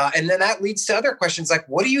 And then that leads to other questions like,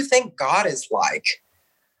 what do you think God is like?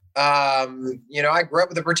 I grew up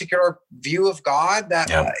with a particular view of God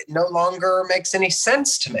that no longer makes any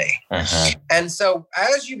sense to me. And so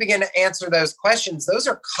as you begin to answer those questions, those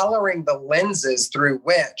are coloring the lenses through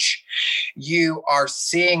which you are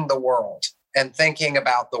seeing the world and thinking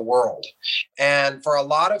about the world. And for a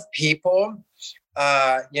lot of people,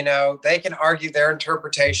 They can argue their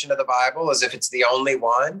interpretation of the Bible as if it's the only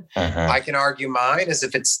one. I can argue mine as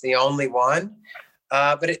if it's the only one.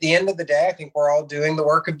 But at the end of the day, I think we're all doing the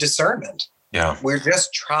work of discernment. Yeah. We're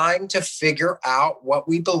just trying to figure out what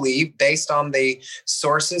we believe based on the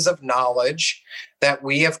sources of knowledge that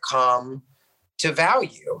we have come to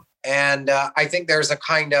value. And I think there's a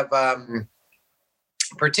kind of,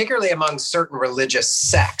 particularly among certain religious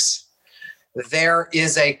sects, there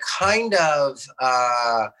is a kind of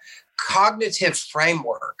cognitive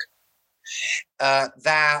framework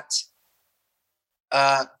that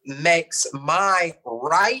makes my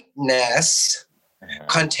rightness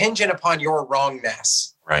contingent upon your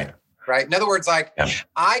wrongness. Right. Right. In other words,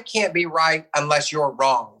 I can't be right unless you're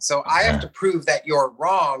wrong. So I have to prove that you're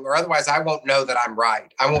wrong, or otherwise I won't know that I'm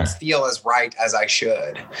right. I won't feel as right as I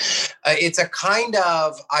should. It's a kind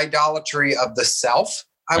of idolatry of the self,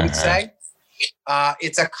 I would say.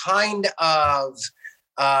 It's a kind of,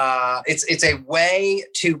 it's a way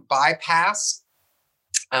to bypass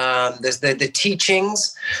the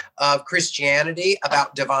teachings of Christianity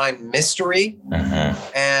about divine mystery.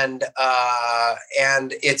 And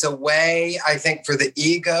it's a way, I think, for the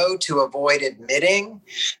ego to avoid admitting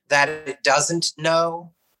that it doesn't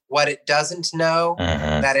know what it doesn't know,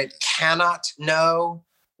 that it cannot know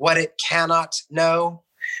what it cannot know.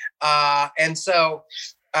 And so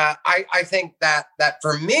I think that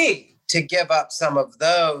for me to give up some of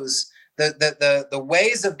those, the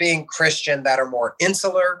ways of being Christian that are more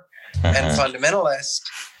insular and fundamentalist,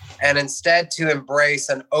 and instead to embrace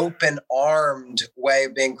an open-armed way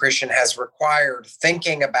of being Christian has required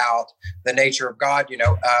thinking about the nature of God.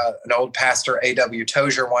 An old pastor, A.W.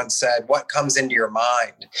 Tozer, once said, "What comes into your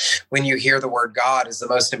mind when you hear the word God is the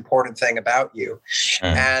most important thing about you."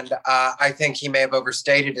 And I think he may have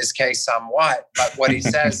overstated his case somewhat, but what he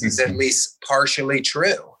says is at least partially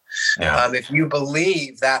true. Yeah. If you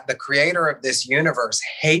believe that the creator of this universe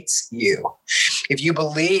hates you, if you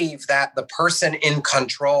believe that the person in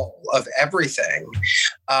control of everything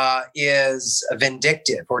is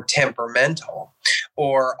vindictive or temperamental,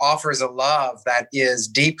 or offers a love that is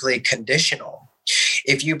deeply conditional,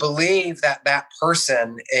 if you believe that that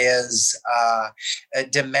person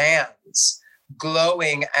demands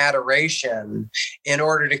glowing adoration in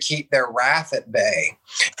order to keep their wrath at bay,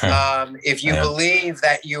 if you believe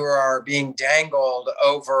that you are being dangled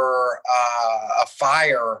over a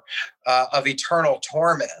fire of eternal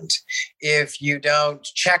torment, if you don't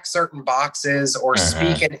check certain boxes or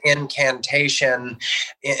speak an incantation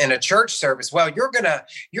in a church service, well, you're gonna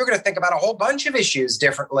think about a whole bunch of issues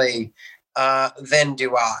differently than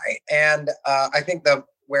do I. And I think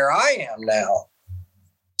where I am now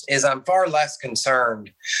is I'm far less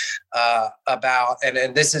concerned about,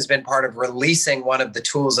 and this has been part of releasing one of the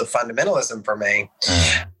tools of fundamentalism for me,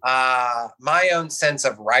 my own sense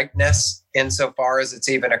of rightness, insofar as it's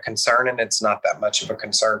even a concern, and it's not that much of a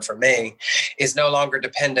concern for me, is no longer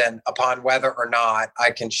dependent upon whether or not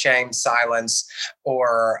I can shame, silence,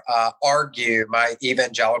 or argue my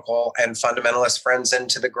evangelical and fundamentalist friends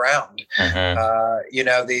into the ground.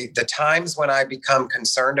 The times when I become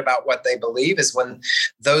concerned about what they believe is when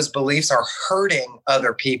those beliefs are hurting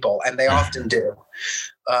other people, and they often do.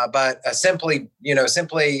 But simply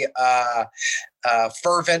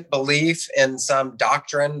fervent belief in some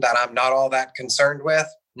doctrine that I'm not all that concerned with.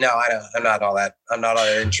 No, I'm not all that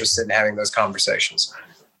interested in having those conversations.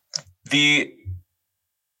 The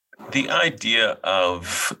idea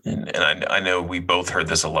of, and I know we both heard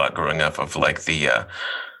this a lot growing up, of like the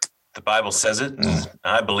Bible says it and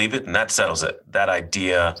I believe it and that settles it. That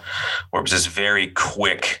idea where it was just very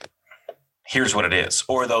quick, here's what it is.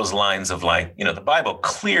 Or those lines of like, the Bible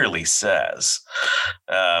clearly says,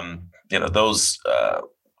 those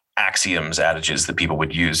axioms, adages that people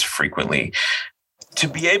would use frequently. To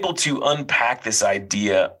be able to unpack this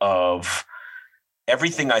idea of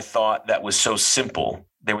everything I thought that was so simple,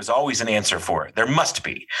 there was always an answer for it. There must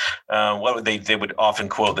be. They would often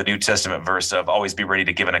quote the New Testament verse of always be ready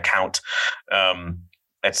to give an account,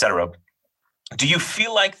 etc. Do you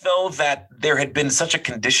feel like, though, that there had been such a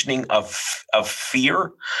conditioning of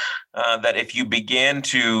fear that if you began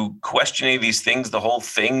to question any of these things, the whole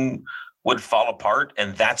thing would fall apart?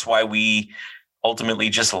 And that's why we ultimately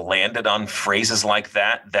just landed on phrases like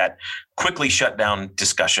that quickly shut down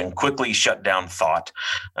discussion, quickly shut down thought,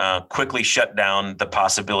 quickly shut down the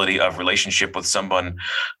possibility of relationship with someone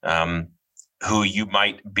who you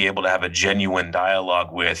might be able to have a genuine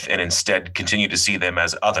dialogue with, and instead continue to see them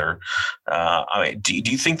as other. Do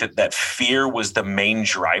you think that fear was the main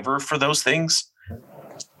driver for those things?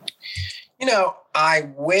 I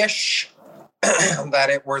wish that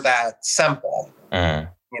it were that simple.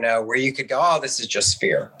 where you could go, oh, this is just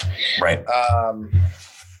fear. Right.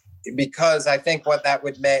 Because I think what that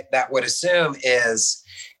would assume is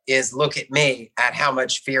look at me, at how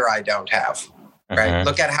much fear I don't have. Right. Mm-hmm.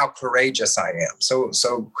 Look at how courageous I am.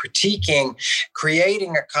 So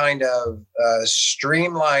creating a kind of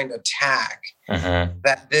streamlined attack Mm-hmm.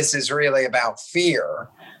 that this is really about fear,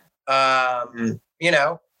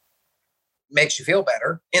 makes you feel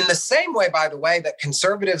better. In the same way, by the way, that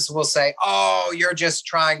conservatives will say, oh, you're just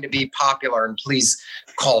trying to be popular and please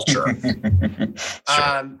culture.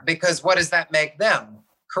 Sure. Because what does that make them?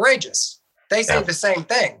 Courageous. They say the same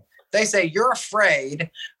thing. They say you're afraid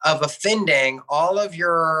of offending all of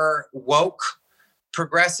your woke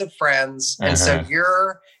progressive friends. And so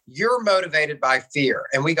you're motivated by fear.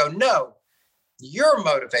 And we go, no, you're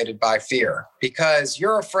motivated by fear because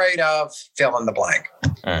you're afraid of fill in the blank.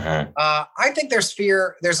 I think there's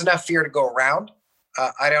fear. There's enough fear to go around.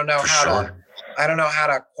 I don't know how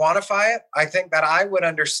to quantify it. I think that I would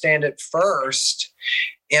understand it first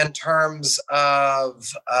in terms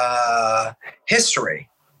of history.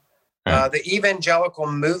 The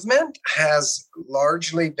evangelical movement has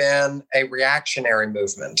largely been a reactionary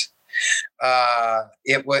movement.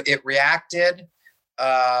 It reacted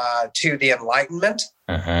to the Enlightenment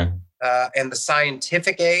and the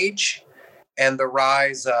scientific age and the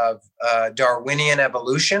rise of Darwinian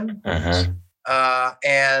evolution.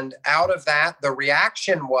 And out of that, the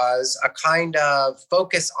reaction was a kind of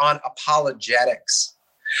focus on apologetics,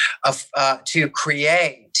 to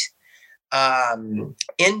create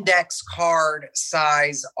index card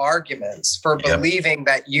size arguments for believing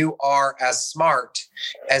that you are as smart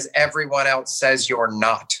as everyone else says you're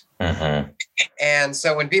not. And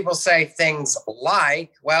so when people say things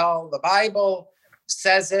like, well, the Bible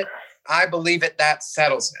says it, I believe it, that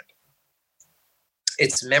settles it.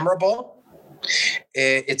 It's memorable,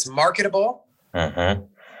 it's marketable, and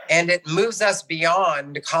it moves us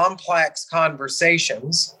beyond complex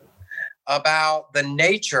conversations about the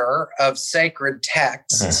nature of sacred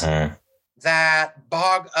texts that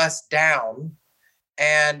bog us down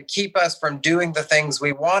and keep us from doing the things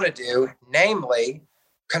we want to do, namely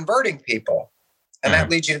converting people. And that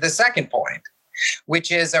leads you to the second point,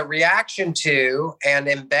 which is a reaction to and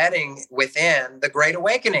embedding within the Great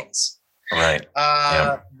Awakenings. Right.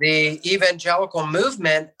 The evangelical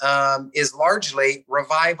movement is largely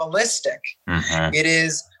revivalistic. It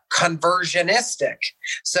is conversionistic.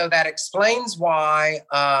 So that explains why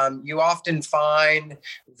you often find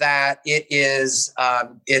that it is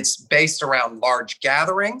it's based around large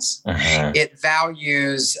gatherings. It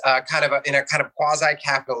values in a kind of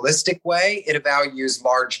quasi-capitalistic way. It values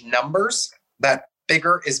large numbers. That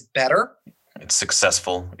bigger is better. It's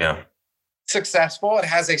successful. Yeah. Successful. It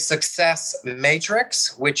has a success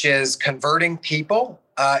matrix, which is converting people.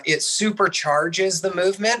 It supercharges the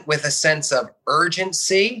movement with a sense of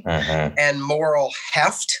urgency and moral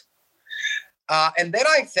heft. And then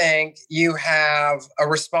I think you have a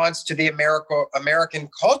response to the American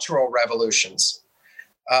cultural revolutions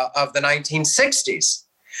of the 1960s,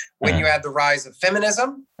 when you had the rise of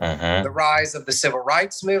feminism, the rise of the civil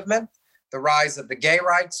rights movement, the rise of the gay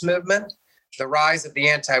rights movement, the rise of the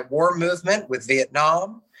anti-war movement with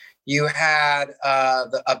Vietnam. You had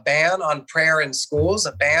a ban on prayer in schools,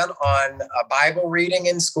 a ban on Bible reading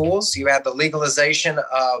in schools. You had the legalization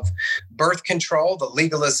of birth control, the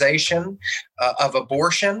legalization of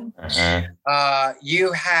abortion.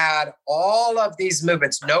 You had all of these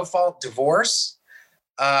movements, no-fault divorce.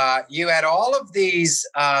 You had all of these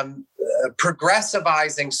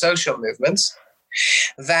progressivizing social movements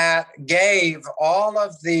that gave all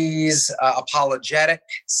of these apologetic,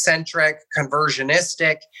 centric,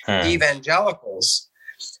 conversionistic evangelicals,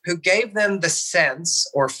 who gave them the sense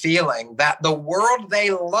or feeling that the world they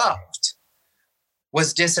loved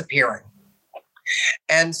was disappearing.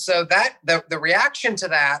 And so that the reaction to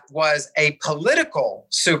that was a political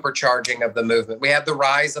supercharging of the movement. We had the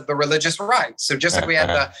rise of the religious right. So just like we had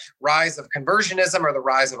the rise of conversionism or the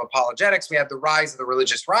rise of apologetics, we had the rise of the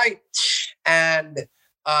religious right. And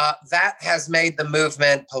that has made the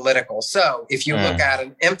movement political. So if you look at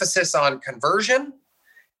an emphasis on conversion,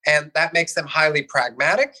 and that makes them highly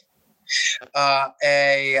pragmatic,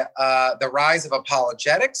 the rise of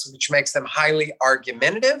apologetics, which makes them highly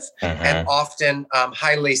argumentative and often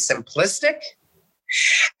highly simplistic,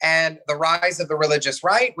 and the rise of the religious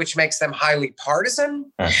right, which makes them highly partisan.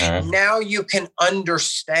 Now you can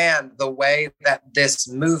understand the way that this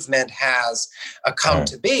movement has come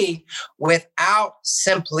to be without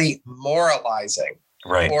simply moralizing.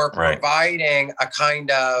 or providing a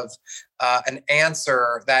kind of an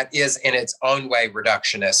answer that is in its own way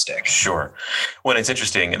reductionistic. Sure. Well, it's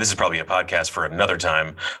interesting, and this is probably a podcast for another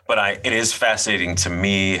time, but it is fascinating to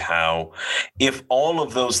me how if all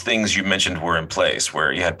of those things you mentioned were in place,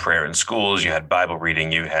 where you had prayer in schools, you had Bible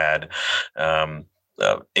reading, you had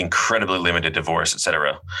incredibly limited divorce, et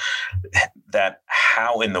cetera, that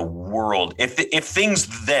how in the world, if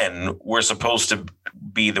things then were supposed to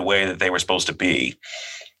be the way that they were supposed to be,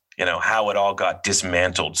 how it all got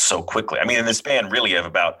dismantled so quickly. I mean, in the span really of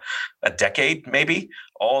about a decade, maybe,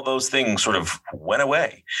 all those things sort of went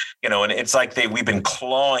away, and it's like we've been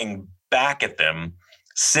clawing back at them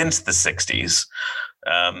since the 60s,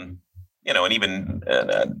 and even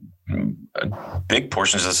big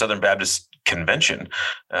portions of the Southern Baptist Convention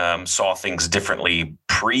saw things differently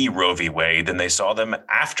pre-Roe v. Wade than they saw them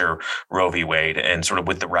after Roe v. Wade, and sort of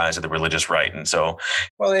with the rise of the religious right. And so,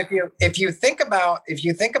 well, if you think about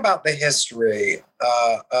the history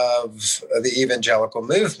of the evangelical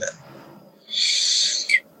movement,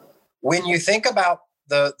 when you think about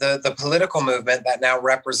the political movement that now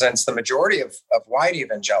represents the majority of white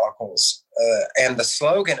evangelicals, and the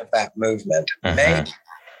slogan of that movement, "Make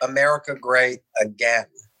America Great Again."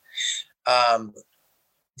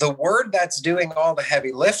 The word that's doing all the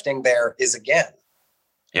heavy lifting there is again.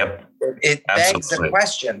 Yep. It begs the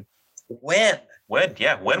question, when? When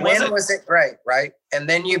was it great, right? And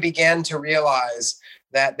then you begin to realize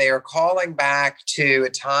that they are calling back to a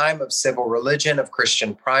time of civil religion, of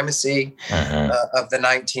Christian primacy, of the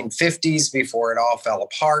 1950s before it all fell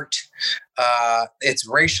apart. It's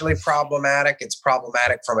racially problematic. It's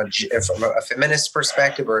problematic from a feminist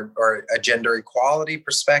perspective or a gender equality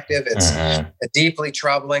perspective. It's deeply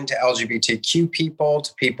troubling to LGBTQ people,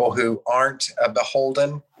 to people who aren't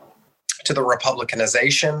beholden to the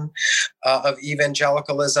Republicanization of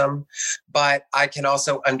evangelicalism. But I can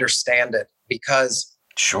also understand it because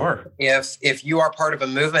sure, if you are part of a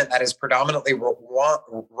movement that is predominantly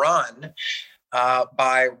run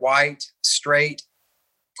by white, straight,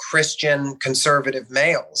 Christian, conservative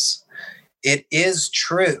males, it is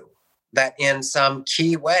true that in some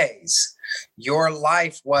key ways, your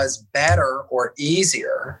life was better or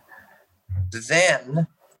easier then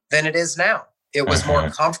than it is now. It was more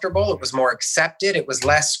comfortable. It was more accepted. It was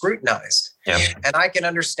less scrutinized. Yep. And I can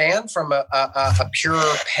understand from a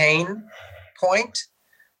pure pain point,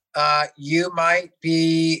 you might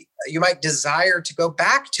desire to go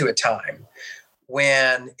back to a time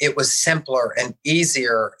when it was simpler and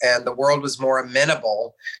easier and the world was more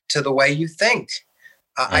amenable to the way you think.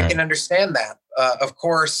 I can understand that. Of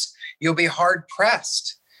course, you'll be hard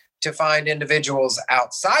pressed to find individuals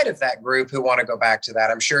outside of that group who want to go back to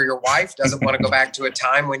that. I'm sure your wife doesn't want to go back to a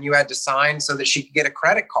time when you had to sign so that she could get a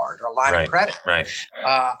credit card or a line of credit. Right.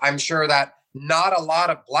 I'm sure that not a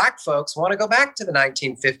lot of Black folks want to go back to the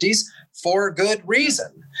 1950s for good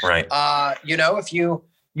reason. Right. If you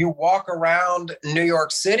walk around New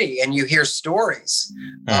York City and you hear stories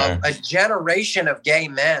of a generation of gay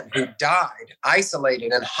men who died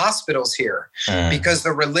isolated in hospitals here because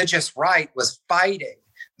the religious right was fighting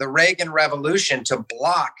the Reagan Revolution to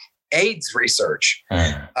block AIDS research,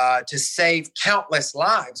 to save countless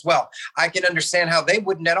lives. Well, I can understand how they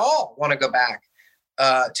wouldn't at all want to go back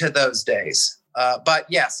to those days. But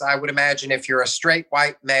yes, I would imagine if you're a straight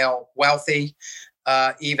white male, wealthy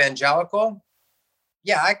evangelical,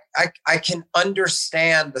 yeah, I can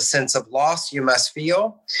understand the sense of loss you must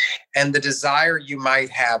feel and the desire you might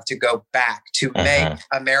have to go back to make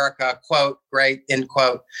America, quote, great, end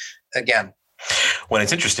quote, again. Well,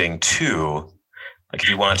 it's interesting too. Like if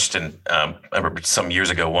you watched, I remember some years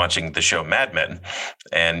ago watching the show Mad Men,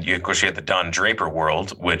 and of course you had the Don Draper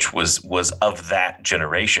world, which was of that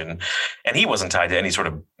generation, and he wasn't tied to any sort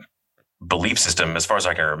of belief system as far as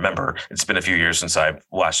I can remember. It's been a few years since I've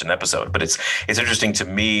watched an episode, but it's interesting to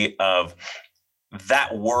me of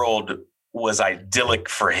that world was idyllic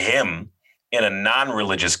for him in a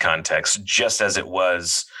non-religious context, just as it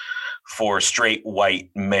was for straight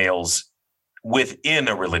white males within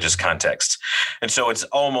a religious context. And so it's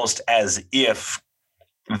almost as if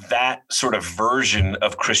that sort of version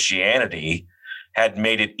of Christianity had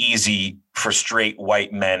made it easy for straight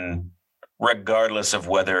white men, regardless of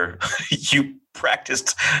whether you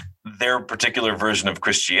practiced their particular version of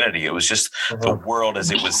Christianity. It was just the world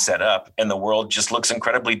as it was set up, and the world just looks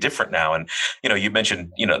incredibly different now. And, you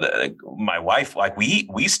mentioned, my wife, like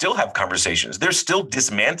we still have conversations. There's still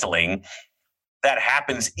dismantling that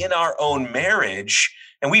happens in our own marriage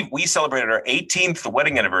And we celebrated our 18th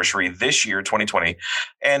wedding anniversary this year, 2020.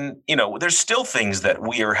 And, there's still things that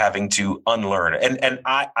we are having to unlearn. And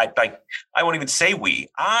I won't even say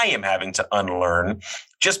I am having to unlearn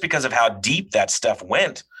just because of how deep that stuff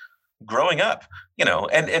went growing up,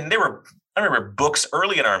 and I remember books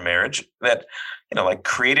early in our marriage that, like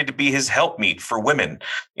Created to Be His Helpmeet for Women,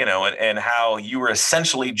 and how you were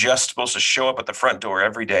essentially just supposed to show up at the front door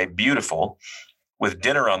every day, beautiful, with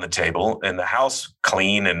dinner on the table and the house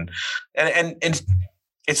clean. And it's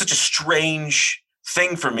such a strange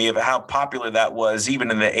thing for me of how popular that was,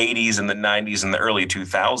 even in the 80s and the 90s and the early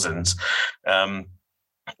 2000s,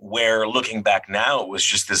 where looking back now, it was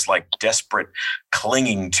just this like desperate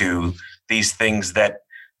clinging to these things that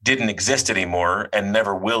didn't exist anymore and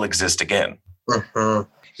never will exist again. Mm-hmm.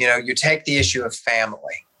 You take the issue of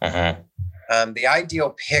family. Mm-hmm. The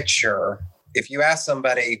ideal picture, if you ask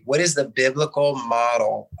somebody, what is the biblical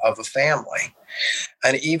model of a family?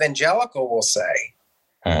 An evangelical will say,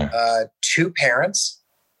 two parents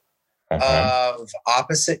of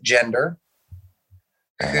opposite gender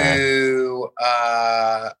who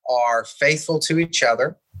are faithful to each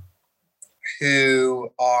other, who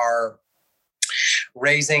are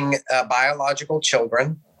raising biological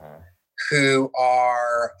children, who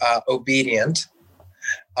are obedient,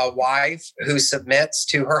 a wife who submits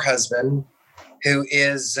to her husband, who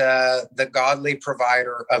is the godly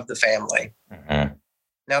provider of the family. Mm-hmm.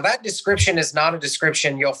 Now, that description is not a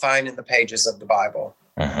description you'll find in the pages of the Bible.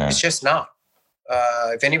 Mm-hmm. It's just not.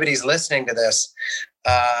 If anybody's listening to this,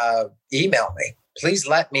 email me. Please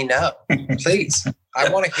let me know. Please. I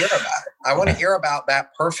want to hear about it. I want to hear about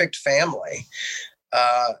that perfect family,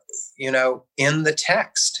 in the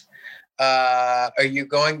text. Are you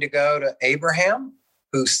going to go to Abraham,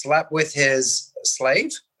 who slept with his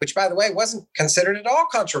slave, which, by the way, wasn't considered at all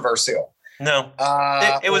controversial? No,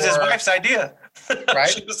 it was his wife's idea. Right?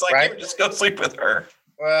 She was like, just go sleep with her.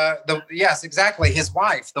 Yes, exactly. His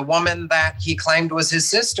wife, the woman that he claimed was his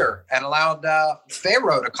sister and allowed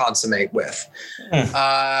Pharaoh to consummate with,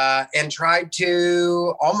 and tried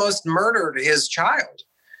to almost murder his child.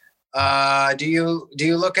 Do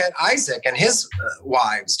you look at Isaac and his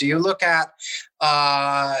wives? Do you look at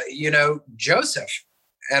Joseph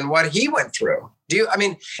and what he went through? You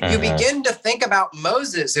begin to think about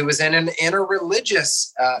Moses, who was in an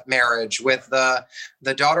interreligious marriage with the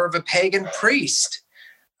daughter of a pagan priest.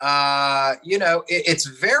 It's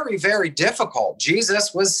very, very difficult.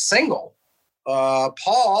 Jesus was single.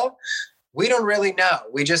 Paul, we don't really know.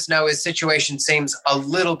 We just know his situation seems a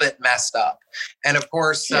little bit messed up. And of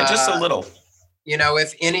course, just a little.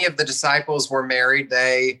 If any of the disciples were married,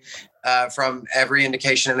 they, from every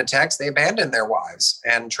indication in the text, they abandoned their wives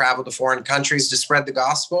and traveled to foreign countries to spread the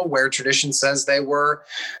gospel, where tradition says they were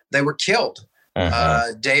killed.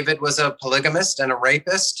 Uh-huh. David was a polygamist and a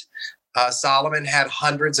rapist. Solomon had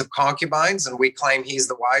hundreds of concubines, and we claim he's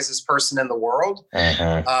the wisest person in the world.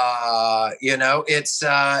 Uh-huh.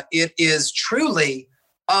 It is truly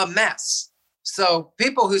a mess. So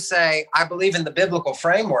people who say, I believe in the biblical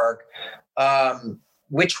framework,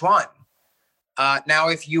 which one? Now,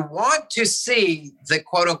 if you want to see the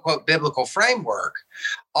quote unquote biblical framework,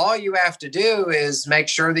 all you have to do is make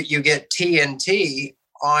sure that you get TNT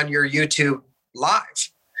on your YouTube live.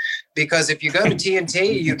 Because if you go to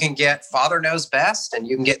TNT, you can get Father Knows Best, and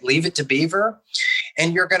you can get Leave It to Beaver,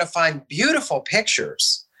 and you're going to find beautiful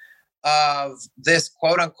pictures of this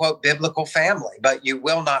quote unquote biblical family, but you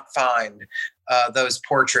will not find those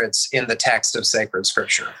portraits in the text of sacred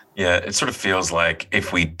scripture. Yeah, it sort of feels like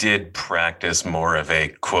if we did practice more of a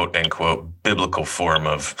quote unquote biblical form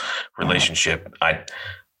of relationship, I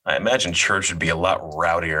imagine church would be a lot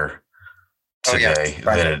rowdier today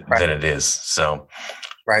than it is. So,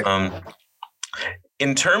 right.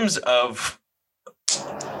 In terms of,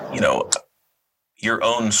 your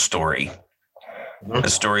own story, the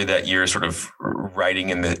story that you're sort of writing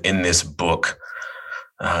in this book,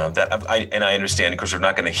 that I understand, of course, we're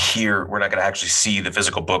not going to actually see the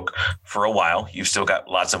physical book for a while. You've still got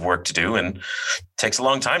lots of work to do, and it takes a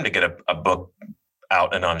long time to get a book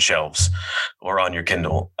out and on shelves or on your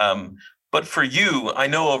Kindle. But for you, I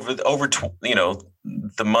know over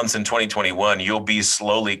the months in 2021, you'll be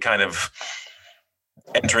slowly kind of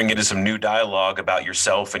entering into some new dialogue about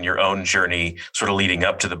yourself and your own journey, sort of leading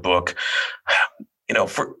up to the book.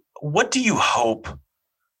 For what do you hope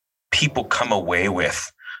people come away with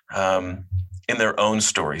in their own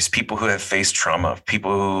stories? People who have faced trauma,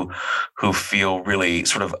 people who feel really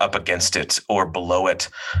sort of up against it or below it.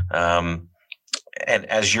 And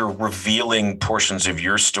as you're revealing portions of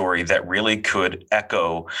your story that really could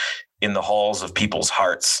echo in the halls of people's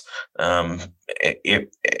hearts,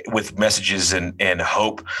 with messages and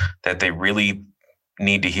hope that they really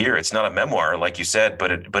need to hear. It's not a memoir, like you said,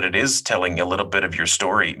 but it is telling a little bit of your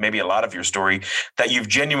story, maybe a lot of your story that you've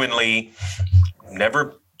genuinely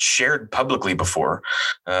never shared publicly before.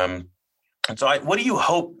 And so what do you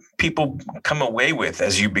hope people come away with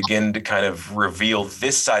as you begin to kind of reveal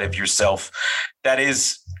this side of yourself that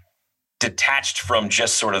is detached from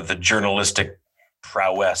just sort of the journalistic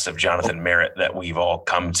prowess of Jonathan Merritt that we've all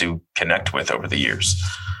come to connect with over the years?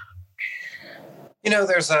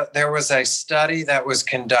 There was a study that was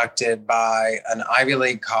conducted by an Ivy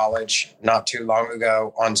League college not too long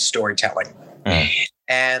ago on storytelling.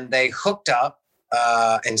 And they hooked up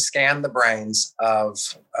and scanned the brains of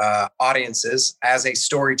audiences as a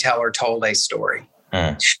storyteller told a story.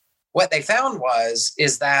 What they found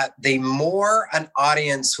is that the more an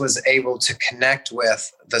audience was able to connect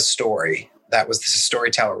with the story that the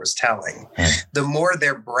storyteller was telling, the more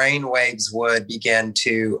their brain waves would begin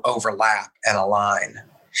to overlap and align.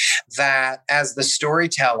 That as the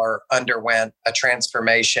storyteller underwent a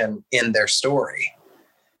transformation in their story,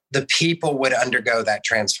 the people would undergo that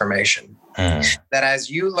transformation. That as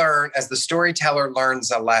the storyteller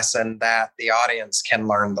learns a lesson, that the audience can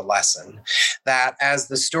learn the lesson. That as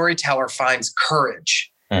the storyteller finds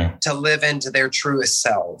courage to live into their truest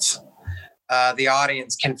self, the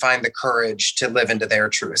audience can find the courage to live into their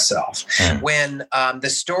truest self. When the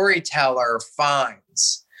storyteller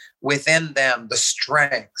finds within them the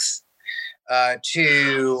strength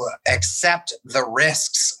to accept the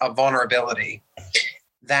risks of vulnerability,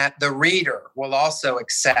 that the reader will also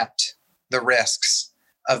accept the risks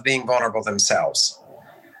of being vulnerable themselves.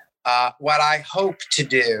 What I hope to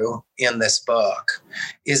do in this book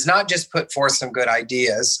is not just put forth some good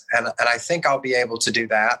ideas, and I think I'll be able to do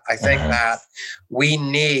that. I think that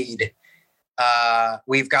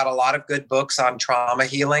we've got a lot of good books on trauma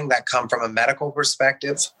healing that come from a medical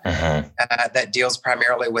perspective that deals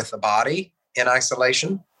primarily with the body in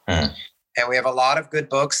isolation. And we have a lot of good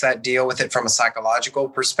books that deal with it from a psychological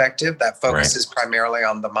perspective that focuses primarily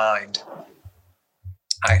on the mind.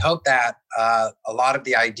 I hope that a lot of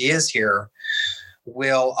the ideas here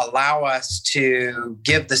will allow us to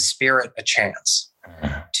give the spirit a chance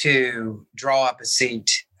to draw up a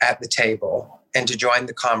seat at the table and to join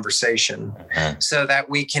the conversation so that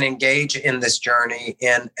we can engage in this journey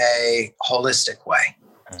in a holistic way.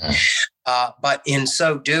 But in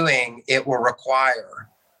so doing, it will require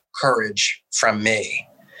courage from me,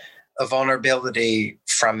 a vulnerability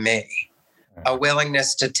from me, a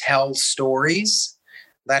willingness to tell stories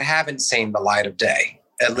that haven't seen the light of day,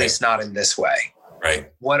 at least not in this way.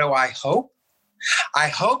 Right. What do I hope? I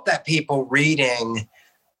hope that people reading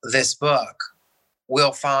this book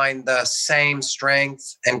will find the same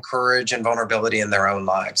strength and courage and vulnerability in their own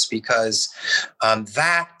lives, because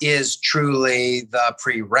that is truly the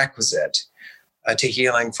prerequisite to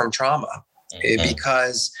healing from trauma.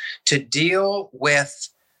 Because to deal with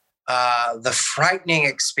the frightening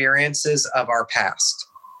experiences of our past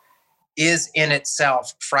is in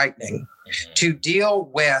itself frightening. To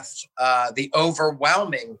deal with the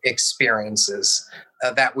overwhelming experiences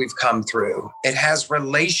that we've come through, it has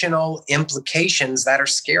relational implications that are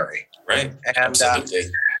scary. Right. And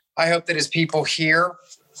Absolutely. I hope that as people hear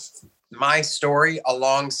my story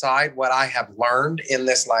alongside what I have learned in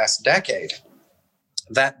this last decade,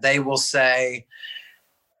 that they will say,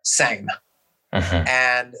 same.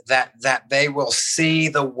 And that they will see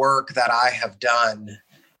the work that I have done,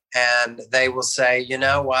 and they will say, you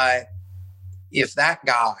know what, if that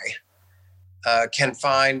guy can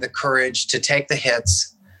find the courage to take the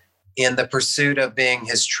hits in the pursuit of being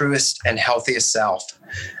his truest and healthiest self,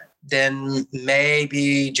 then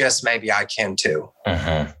maybe, just maybe, I can too.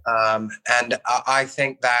 And I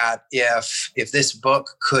think that if this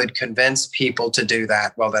book could convince people to do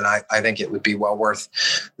that, well, then I think it would be well worth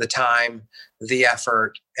the time, the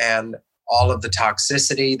effort, and all of the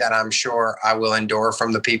toxicity that I'm sure I will endure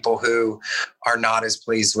from the people who are not as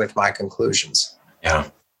pleased with my conclusions. Yeah.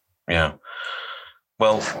 Yeah.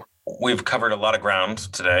 Well, we've covered a lot of ground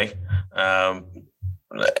today.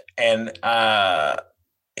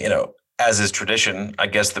 As is tradition, I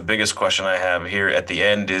guess the biggest question I have here at the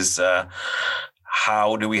end is,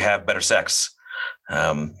 how do we have better sex?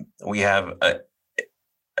 We have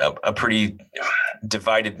a pretty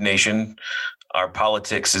divided nation. Our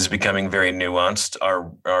politics is becoming very nuanced.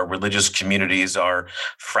 Our religious communities are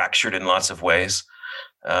fractured in lots of ways.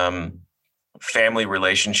 Family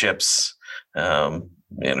relationships,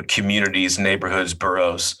 communities, neighborhoods,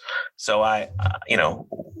 boroughs. So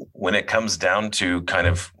when it comes down to kind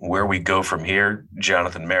of where we go from here,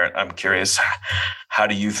 Jonathan Merritt, I'm curious, how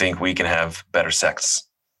do you think we can have better sex?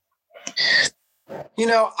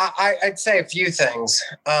 I'd say a few things.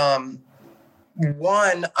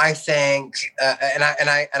 One, I think, and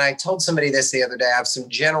I told somebody this the other day. I have some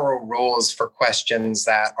general rules for questions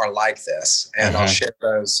that are like this, and I'll share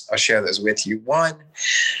those with you. One,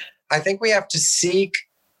 I think we have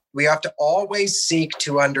to always seek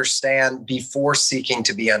to understand before seeking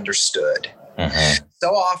to be understood. So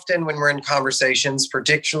often when we're in conversations,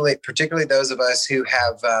 particularly those of us who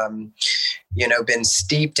have, been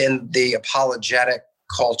steeped in the apologetic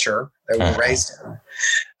culture that we're raised in,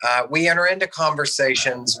 we enter into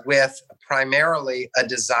conversations with primarily a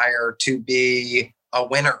desire to be a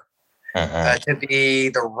winner, to be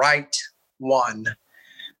the right one,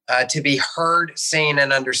 to be heard, seen,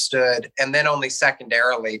 and understood, and then only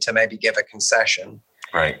secondarily to maybe give a concession.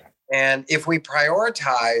 Right. And if we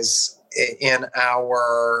prioritize in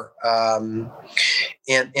our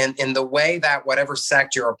in the way that whatever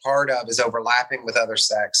sect you're a part of is overlapping with other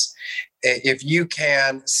sects, if you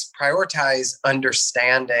can prioritize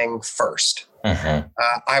understanding first,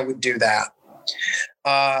 I would do that.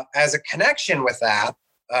 As a connection with that,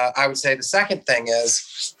 I would say the second thing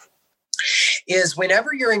is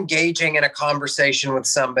whenever you're engaging in a conversation with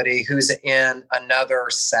somebody who's in another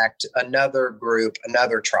sect, another group,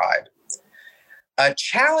 another tribe,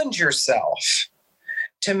 challenge yourself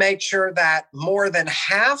to make sure that more than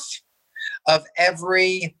half of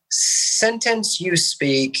every sentence you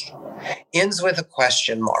speak ends with a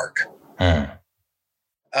question mark.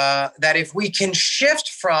 That if we can shift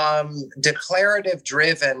from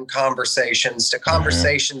declarative-driven conversations to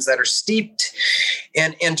conversations that are steeped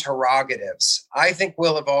in interrogatives, I think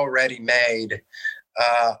we'll have already made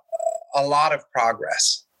a lot of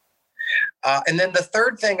progress. And then the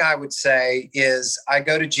third thing I would say is I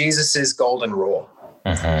go to Jesus's golden rule.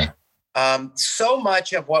 So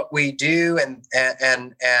much of what we do and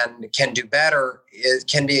can do better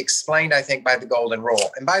can be explained, I think, by the golden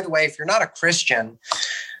rule. And by the way, if you're not a Christian,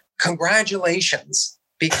 congratulations,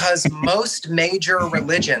 because most major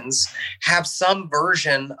religions have some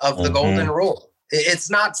version of the golden rule. It's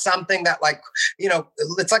not something that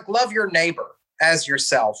it's like love your neighbor as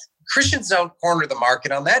yourself. Christians don't corner the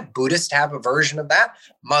market on that. Buddhists have a version of that.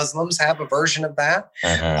 Muslims have a version of that.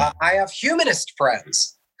 I have humanist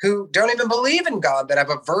friends who don't even believe in God that have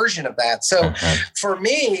a version of that. So for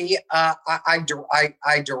me, I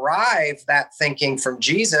derive that thinking from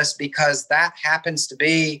Jesus because that happens to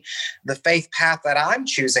be the faith path that I'm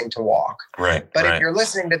choosing to walk. Right. But if you're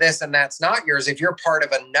listening to this and that's not yours, if you're part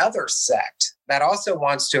of another sect that also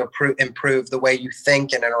wants to improve the way you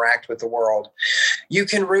think and interact with the world, you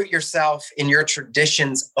can root yourself in your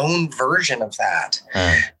tradition's own version of that.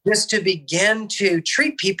 Just to begin to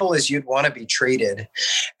treat people as you'd want to be treated.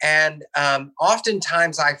 And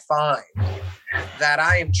oftentimes I find that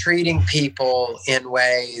I am treating people in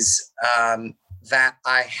ways that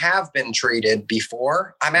I have been treated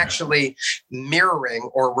before. I'm actually mirroring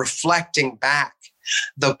or reflecting back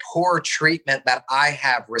the poor treatment that I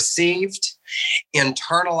have received,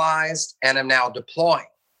 internalized, and am now deploying,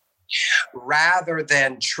 rather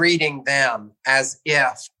than treating them as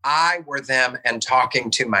if I were them and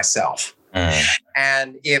talking to myself.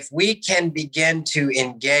 And if we can begin to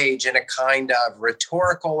engage in a kind of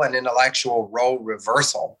rhetorical and intellectual role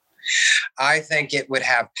reversal, I think it would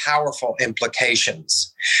have powerful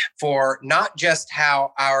implications for not just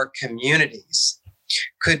how our communities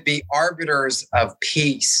could be arbiters of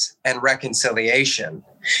peace and reconciliation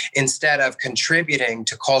instead of contributing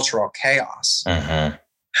to cultural chaos,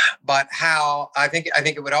 but how I think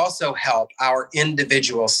it would also help our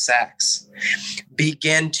individual sects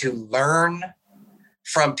begin to learn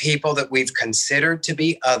from people that we've considered to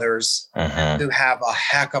be others who have a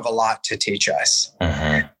heck of a lot to teach us.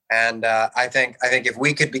 And I think if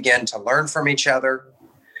we could begin to learn from each other,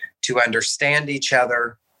 to understand each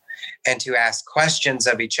other, and to ask questions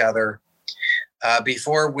of each other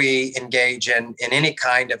before we engage in any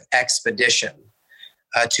kind of expedition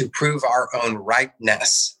to prove our own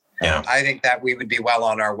rightness, I think that we would be well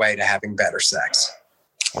on our way to having better sex.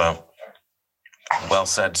 Well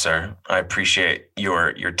said, sir. I appreciate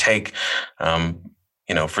your take.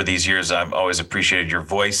 For these years, I've always appreciated your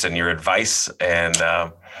voice and your advice, and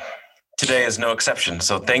today is no exception.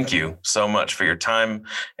 So thank you so much for your time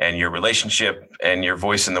and your relationship and your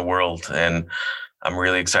voice in the world. And I'm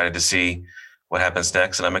really excited to see what happens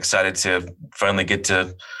next. And I'm excited to finally get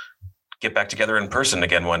back together in person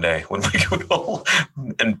again one day when we go,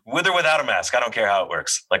 and with or without a mask. I don't care how it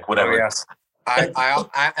works. Like whatever. Oh, yes.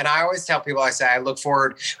 I always tell people, I say, I look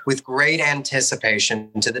forward with great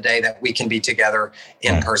anticipation to the day that we can be together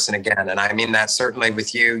in person again. And I mean that certainly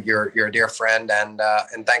with you. You're a dear friend, and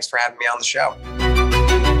thanks for having me on the show.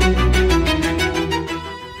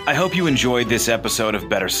 I hope you enjoyed this episode of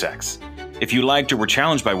Better Sex. If you liked or were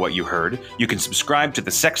challenged by what you heard, you can subscribe to the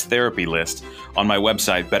Sex Therapy List on my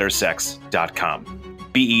website, bettersex.com.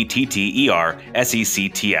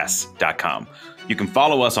 BetterSects.com. You can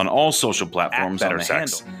follow us on all social platforms Better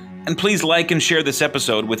Sex. And please like and share this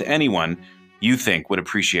episode with anyone you think would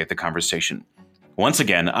appreciate the conversation. Once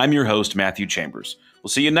again, I'm your host, Matthew Chambers. We'll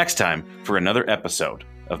see you next time for another episode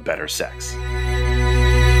of Better Sex.